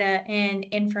program data and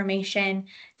information,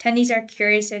 attendees are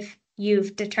curious if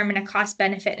you've determined a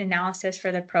cost-benefit analysis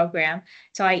for the program.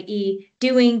 So i.e.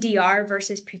 doing DR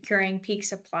versus procuring peak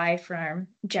supply from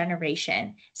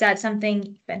generation. Is that something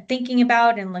you've been thinking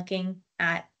about and looking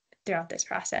at throughout this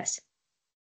process?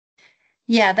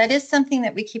 Yeah, that is something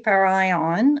that we keep our eye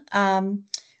on.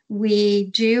 We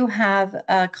do have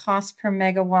a cost per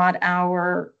megawatt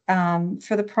hour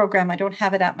for the program. I don't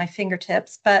have it at my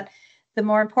fingertips, but the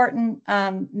more important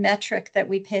metric that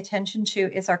we pay attention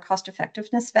to is our cost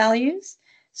effectiveness values.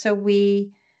 So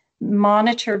we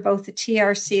monitor both the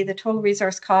TRC, the total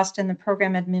resource cost, and the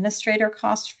program administrator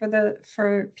cost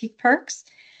for peak perks.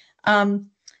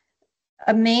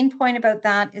 A main point about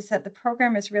that is that the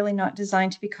program is really not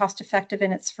designed to be cost effective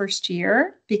in its first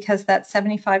year, because that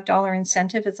 $75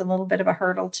 incentive is a little bit of a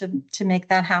hurdle to make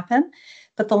that happen.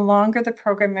 But the longer the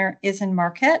program is in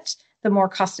market, the more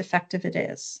cost effective it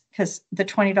is, because the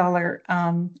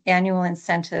 $20 annual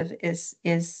incentive is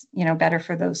better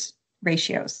for those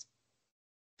ratios.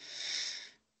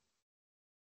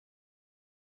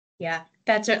 Yeah,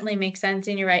 that certainly makes sense.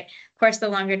 And you're right. Of course, the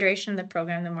longer duration of the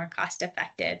program, the more cost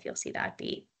effective you'll see that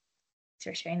be. Thanks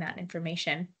for sharing that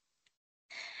information.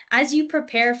 As you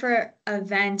prepare for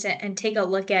events and take a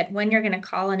look at when you're going to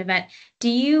call an event, do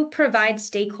you provide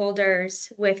stakeholders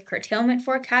with curtailment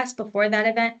forecasts before that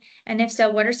event? And if so,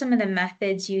 what are some of the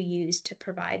methods you use to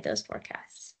provide those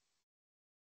forecasts?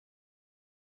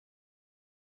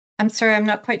 I'm sorry, I'm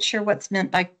not quite sure what's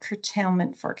meant by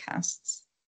curtailment forecasts.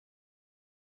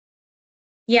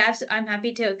 Yes, I'm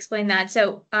happy to explain that.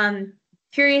 So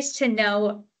curious to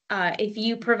know if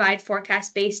you provide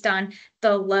forecasts based on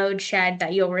the load shed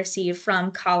that you'll receive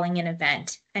from calling an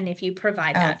event, and if you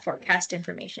provide that forecast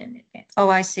information in advance. Oh,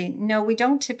 I see. No, we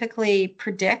don't typically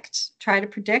try to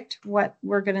predict what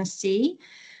we're going to see,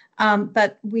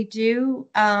 but we do.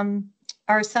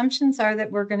 Our assumptions are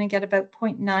that we're going to get about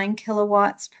 0.9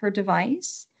 kilowatts per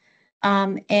device.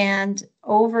 And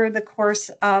over the course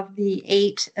of the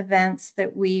 8 events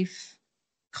that we've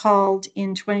called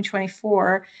in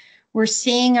 2024, we're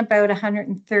seeing about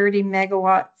 130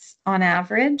 megawatts on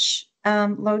average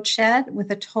load shed,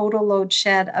 with a total load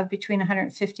shed of between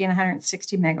 150 and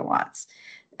 160 megawatts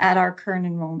at our current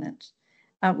enrollment,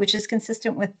 which is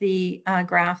consistent with the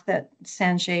graph that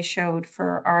Sanjay showed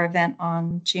for our event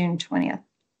on June 20th.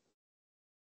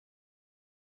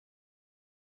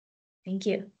 Thank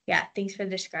you. Yeah, thanks for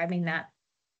describing that.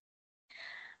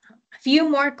 A few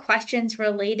more questions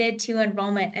related to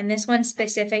enrollment, and this one's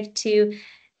specific to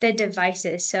the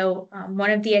devices. So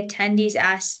one of the attendees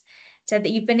said that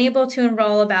you've been able to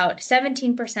enroll about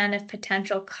 17% of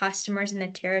potential customers in the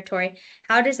territory.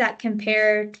 How does that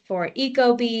compare for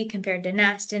ecobee compared to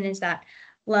Nest, and is that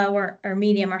lower or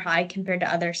medium or high compared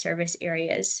to other service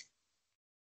areas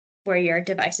where your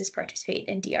devices participate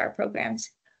in DR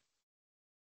programs?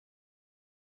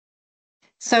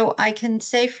 So I can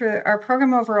say for our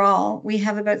program overall, we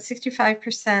have about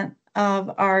 65% of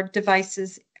our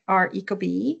devices are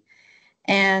ecobee,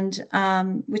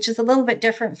 and which is a little bit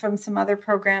different from some other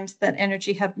programs that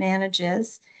EnergyHub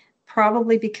manages,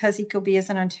 probably because ecobee is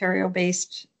an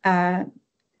Ontario-based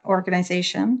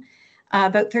organization.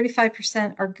 About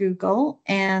 35% are Google,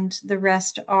 and the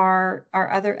rest are our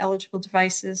other eligible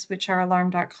devices, which are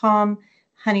Alarm.com,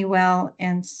 Honeywell,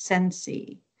 and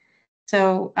Sensi.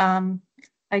 So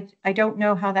I don't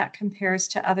know how that compares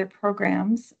to other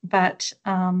programs, but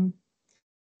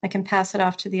I can pass it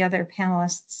off to the other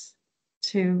panelists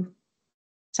to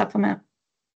supplement.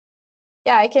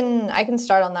 Yeah, I can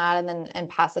start on that and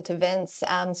pass it to Vince.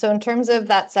 So in terms of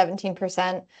that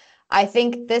 17%, I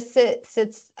think this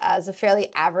sits as a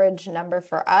fairly average number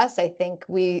for us. I think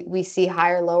we see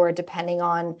higher, lower, depending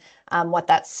on what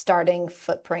that starting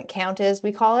footprint count is,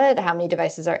 we call it, how many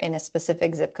devices are in a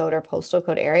specific zip code or postal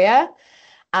code area.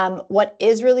 What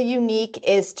is really unique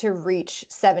is to reach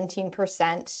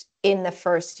 17% in the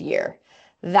first year.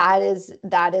 That is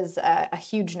a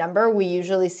huge number. We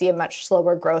usually see a much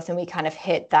slower growth, and we kind of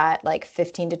hit that like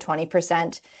 15 to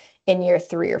 20% in year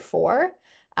 3 or 4.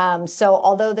 So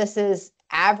although this is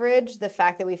average, the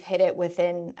fact that we've hit it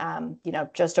within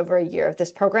just over a year of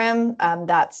this program,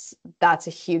 that's a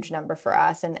huge number for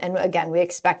us. And again, we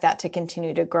expect that to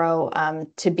continue to grow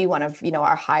to be one of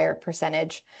our higher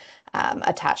percentage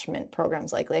attachment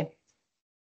programs likely.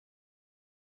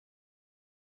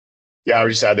 Yeah, I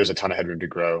would just add there's a ton of headroom to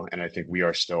grow, and I think we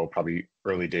are still probably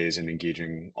early days in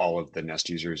engaging all of the Nest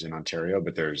users in Ontario,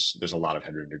 but there's a lot of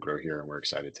headroom to grow here, and we're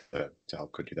excited to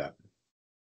help do that.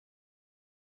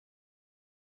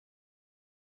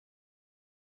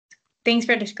 Thanks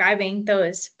for describing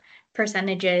those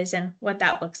percentages and what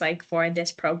that looks like for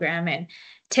this program and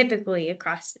typically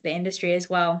across the industry as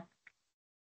well.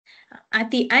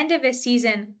 At the end of a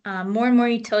season, more and more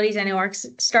utilities I know are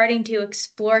starting to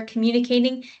explore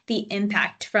communicating the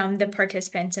impact from the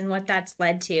participants and what that's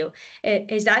led to.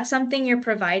 Is that something you're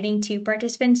providing to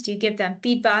participants? Do you give them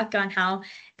feedback on how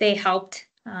they helped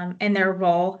in their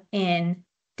role in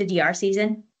the DR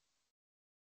season?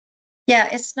 Yeah,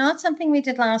 it's not something we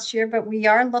did last year, but we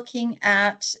are looking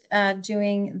at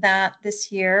doing that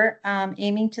this year,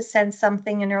 aiming to send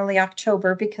something in early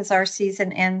October because our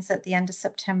season ends at the end of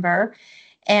September.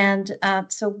 And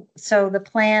so the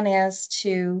plan is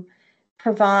to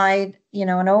provide, an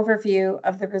overview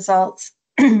of the results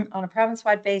on a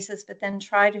province-wide basis, but then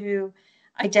try to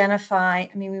identify,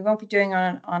 we won't be doing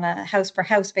on a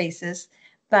house-per-house basis,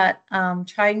 but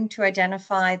trying to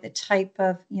identify the type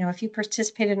of, if you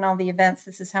participated in all the events,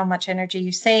 this is how much energy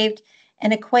you saved,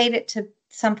 and equate it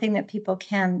something that people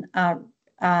can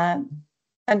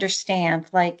understand,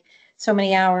 like so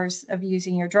many hours of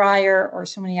using your dryer or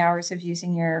so many hours of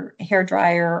using your hair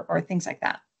dryer or things like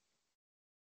that.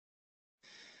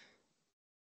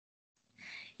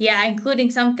 Yeah,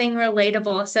 including something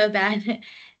relatable so that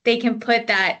they can put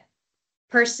that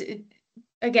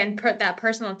put that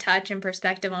personal touch and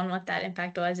perspective on what that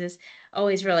impact was is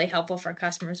always really helpful for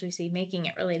customers. We see making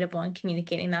it relatable and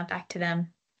communicating that back to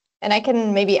them. And I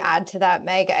can maybe add to that,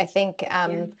 Meg. I think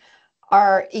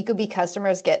our ecobee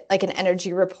customers get like an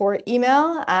energy report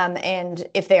email. And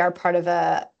if they are part of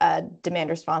a demand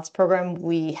response program,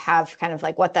 we have kind of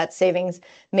like what that savings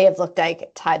may have looked like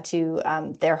tied to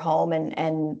their home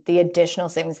and the additional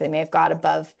savings they may have got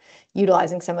above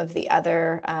utilizing some of the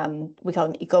other, we call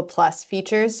them Eco Plus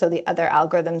features. So the other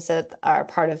algorithms that are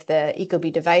part of the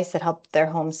ecobee device that help their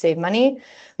home save money.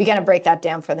 We kind of break that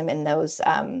down for them in those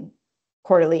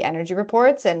quarterly energy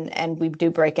reports, and we do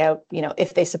break out,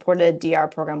 if they supported a DR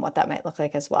program, what that might look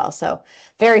like as well. So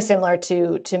very similar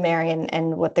to Mary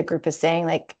and what the group is saying,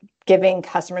 like giving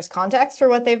customers context for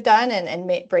what they've done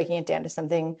and breaking it down to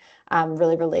something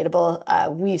really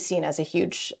relatable. We've seen as a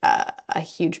huge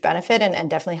benefit and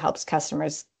definitely helps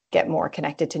customers get more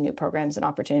connected to new programs and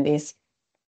opportunities.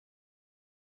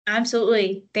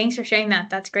 Absolutely. Thanks for sharing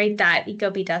that. That's great that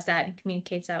ecobee does that and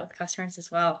communicates that with customers as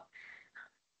well.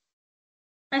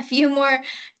 A few more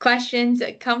questions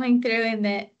coming through in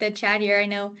the chat here. I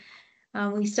know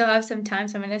we still have some time,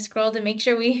 so I'm going to scroll to make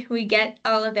sure we get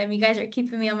all of them. You guys are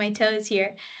keeping me on my toes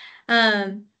here.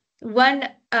 One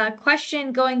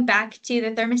question going back to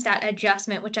the thermostat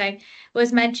adjustment, which I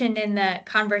was mentioned in the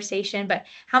conversation, but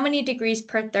how many degrees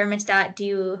per thermostat do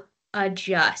you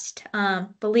adjust?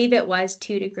 Believe it was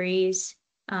 2 degrees.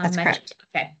 That's correct.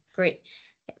 Okay, great.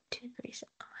 2 degrees.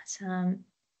 Awesome.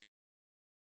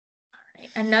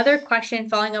 Another question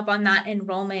following up on that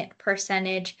enrollment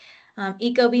percentage.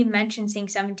 ecobee mentioned seeing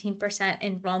 17%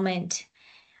 enrollment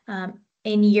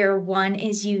in year 1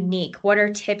 is unique. What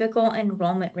are typical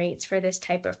enrollment rates for this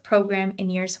type of program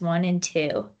in years 1 and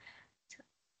 2?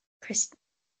 Chris.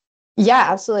 Yeah,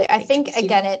 absolutely. I think,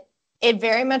 again, it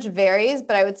very much varies,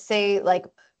 but I would say like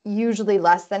usually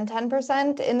less than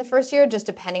 10% in the first year, just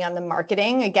depending on the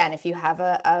marketing. Again, if you have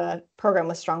a program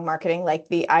with strong marketing like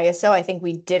the IESO, I think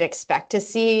we did expect to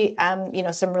see,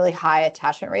 some really high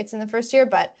attachment rates in the first year,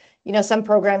 but some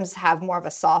programs have more of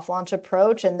a soft launch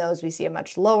approach, and those we see a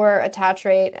much lower attach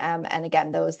rate. And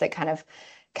again, those that kind of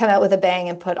come out with a bang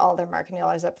and put all their marketing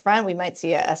dollars up front, we might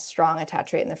see a strong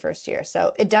attach rate in the first year.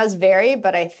 So it does vary,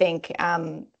 but I think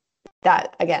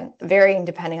that, again, varying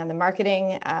depending on the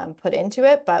marketing put into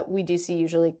it, but we do see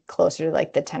usually closer to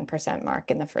like the 10%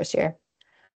 mark in the first year.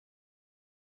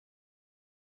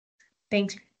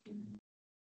 Thanks.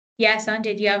 Yeah,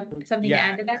 Sanjay, do you have something to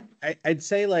add to that? I'd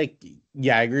say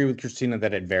I agree with Christina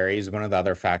that it varies. One of the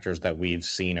other factors that we've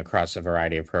seen across a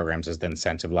variety of programs is the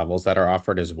incentive levels that are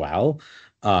offered as well,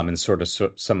 and sort of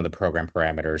some of the program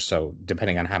parameters. So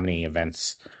depending on how many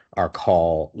events are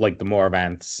called, like the more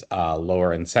events,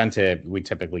 lower incentive, we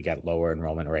typically get lower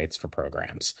enrollment rates for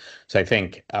programs. So I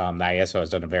think the IESO has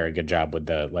done a very good job with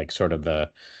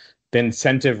the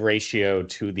incentive ratio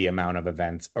to the amount of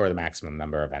events or the maximum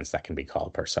number of events that can be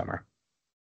called per summer.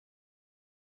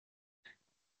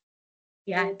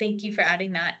 Yeah, thank you for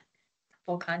adding that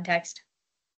full context.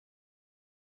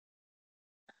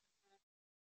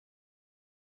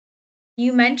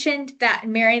 You mentioned that,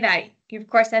 Mary, that of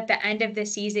course at the end of the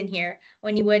season here,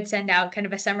 when you would send out kind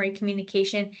of a summary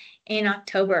communication in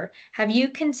October, have you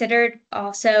considered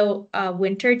also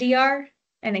winter DR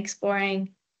and exploring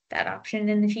that option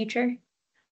in the future?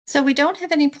 So we don't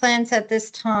have any plans at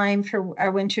this time for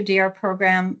our winter DR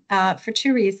program for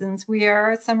 2 reasons. We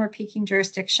are a summer peaking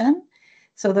jurisdiction,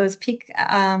 so those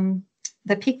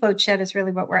the peak load shed is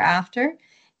really what we're after,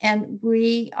 and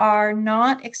we are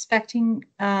not expecting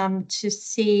to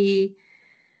see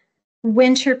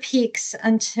winter peaks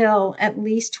until at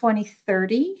least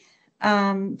 2030.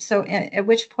 So at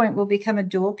which point we'll become a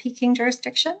dual peaking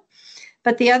jurisdiction.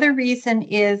 But the other reason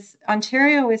is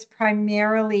Ontario is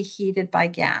primarily heated by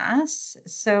gas,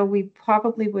 so we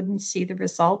probably wouldn't see the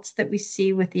results that we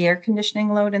see with the air conditioning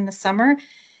load in the summer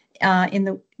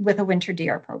with a winter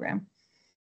DR program.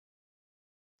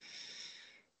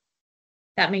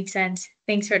 That makes sense.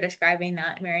 Thanks for describing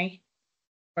that, Mary.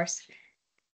 Of course,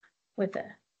 with the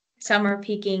summer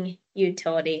peaking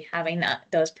utility, having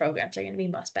those programs are going to be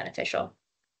most beneficial.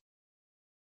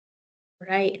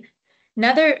 Right.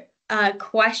 Another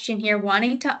question here,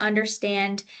 wanting to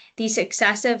understand the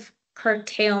successive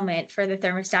curtailment for the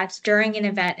thermostats during an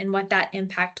event and what that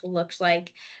impact looks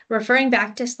like, referring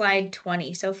back to slide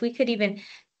 20. So if we could even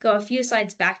go a few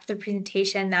slides back to the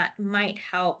presentation, that might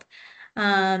help.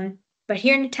 But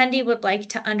here an attendee would like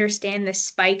to understand the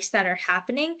spikes that are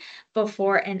happening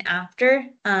before and after,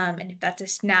 and if that's a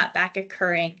snapback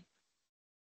occurring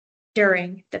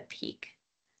during the peak.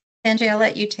 Sanjay, I'll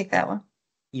let you take that one.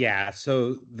 Yeah,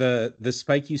 so the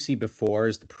spike you see before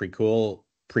is the pre-cool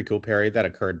period that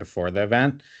occurred before the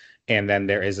event, and then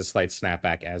there is a slight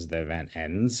snapback as the event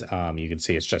ends. You can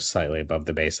see it's just slightly above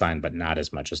the baseline, but not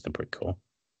as much as the pre-cool.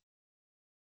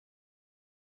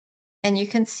 And you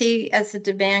can see as the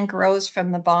demand grows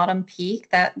from the bottom peak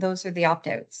that those are the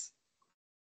opt-outs.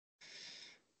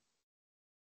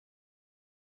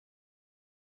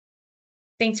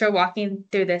 Thanks for walking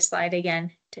through this slide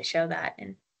again to show that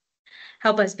and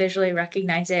help us visually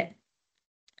recognize it.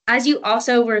 As you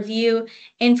also review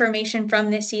information from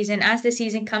this season, as the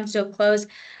season comes to a close,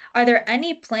 are there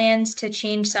any plans to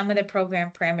change some of the program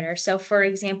parameters? So for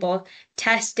example,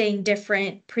 testing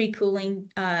different pre-cooling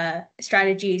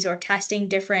strategies or testing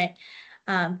different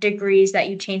degrees that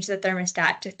you change the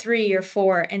thermostat to 3 or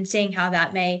 4 and seeing how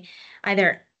that may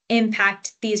either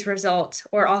impact these results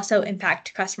or also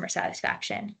impact customer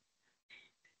satisfaction.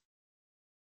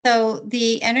 So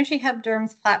the EnergyHub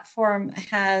DERMS platform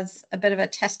has a bit of a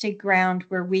testing ground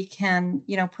where we can,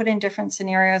 put in different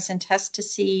scenarios and test to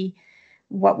see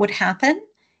what would happen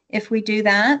if we do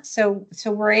that. So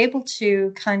we're able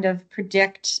to kind of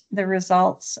predict the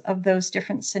results of those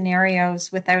different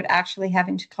scenarios without actually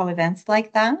having to call events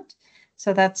like that.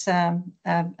 So that's a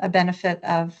benefit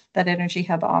of that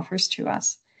EnergyHub offers to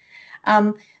us.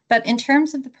 But in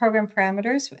terms of the program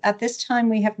parameters, at this time,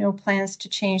 we have no plans to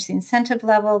change the incentive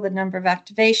level, the number of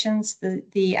activations,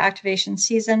 the activation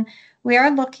season. We are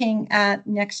looking at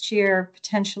next year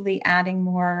potentially adding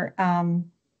more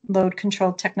load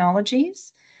controlled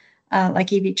technologies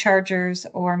like EV chargers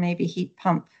or maybe heat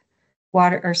pump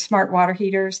water or smart water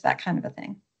heaters, that kind of a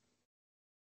thing.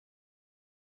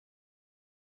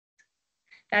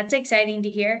 That's exciting to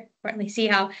hear. Certainly see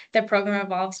how the program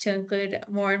evolves to include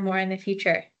more and more in the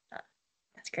future.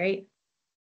 That's great.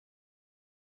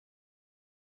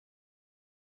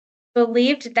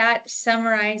 Believed that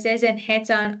summarizes and hits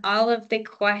on all of the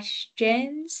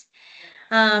questions.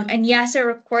 And yes, a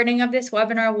recording of this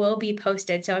webinar will be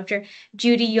posted. So after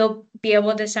Judy, you'll be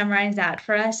able to summarize that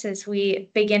for us as we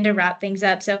begin to wrap things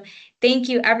up. So thank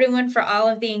you everyone for all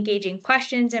of the engaging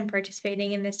questions and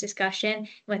participating in this discussion.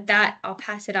 With that, I'll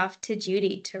pass it off to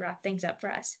Judy to wrap things up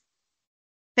for us.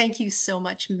 Thank you so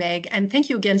much, Meg. And thank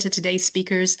you again to today's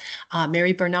speakers,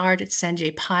 Mary Bernard,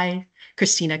 Sanjay Pai,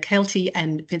 Christina Kelty,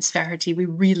 and Vince Faherty. We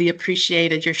really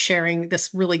appreciated your sharing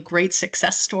this really great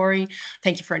success story.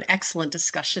 Thank you for an excellent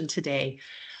discussion today.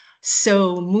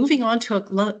 So moving on to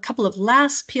a couple of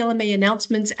last PLMA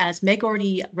announcements, as Meg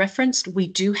already referenced, we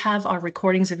do have our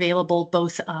recordings available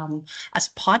both as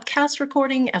podcast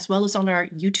recording as well as on our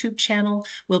YouTube channel.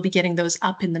 We'll be getting those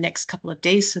up in the next couple of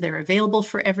days, so they're available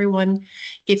for everyone.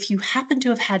 If you happen to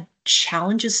have had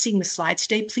challenges seeing the slides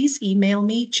today, please email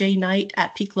me,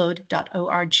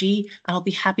 jknight@peakload.org, and I'll be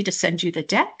happy to send you the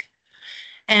deck.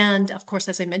 And of course,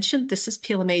 as I mentioned, this is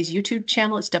PLMA's YouTube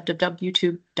channel. It's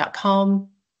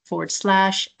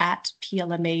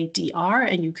www.youtube.com/@PLMADR,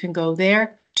 and you can go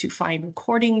there to find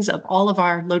recordings of all of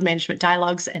our load management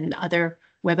dialogues and other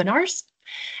webinars.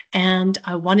 And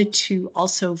I wanted to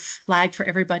also flag for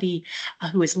everybody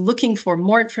who is looking for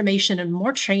more information and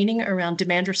more training around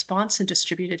demand response and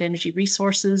distributed energy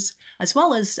resources, as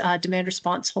well as demand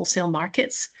response wholesale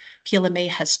markets. PLMA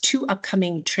has 2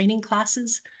 upcoming training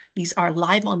classes. These are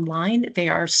live online. They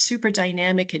are super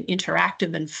dynamic and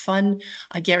interactive and fun.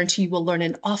 I guarantee you will learn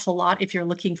an awful lot if you're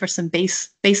looking for some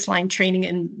baseline training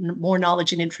and more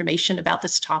knowledge and information about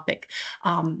this topic.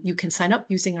 You can sign up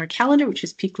using our calendar, which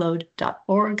is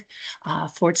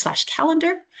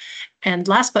peakload.org/calendar. And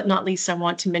last but not least, I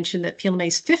want to mention that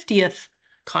PLMA's 50th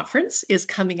conference is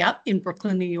coming up in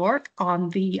Brooklyn, New York on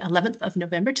the 11th of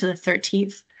November to the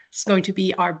 13th. It's going to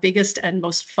be our biggest and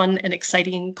most fun and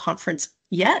exciting conference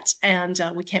yet, and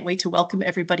we can't wait to welcome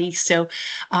everybody. So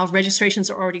registrations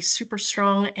are already super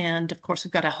strong, and of course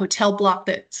we've got a hotel block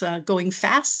that's going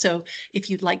fast. So if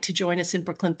you'd like to join us in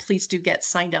Brooklyn, please do get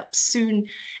signed up soon,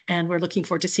 and we're looking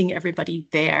forward to seeing everybody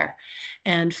there.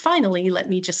 And finally, let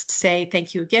me just say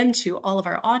thank you again to all of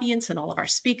our audience and all of our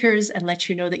speakers, and let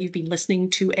you know that you've been listening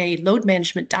to a load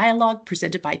management dialogue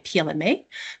presented by PLMA.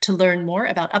 To learn more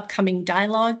about upcoming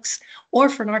dialogues or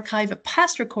for an archive of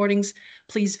past recordings,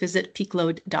 please visit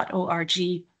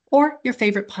peakload.org or your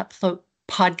favorite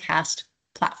podcast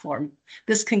platform.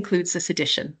 This concludes this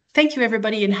edition. Thank you,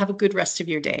 everybody, and have a good rest of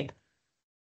your day.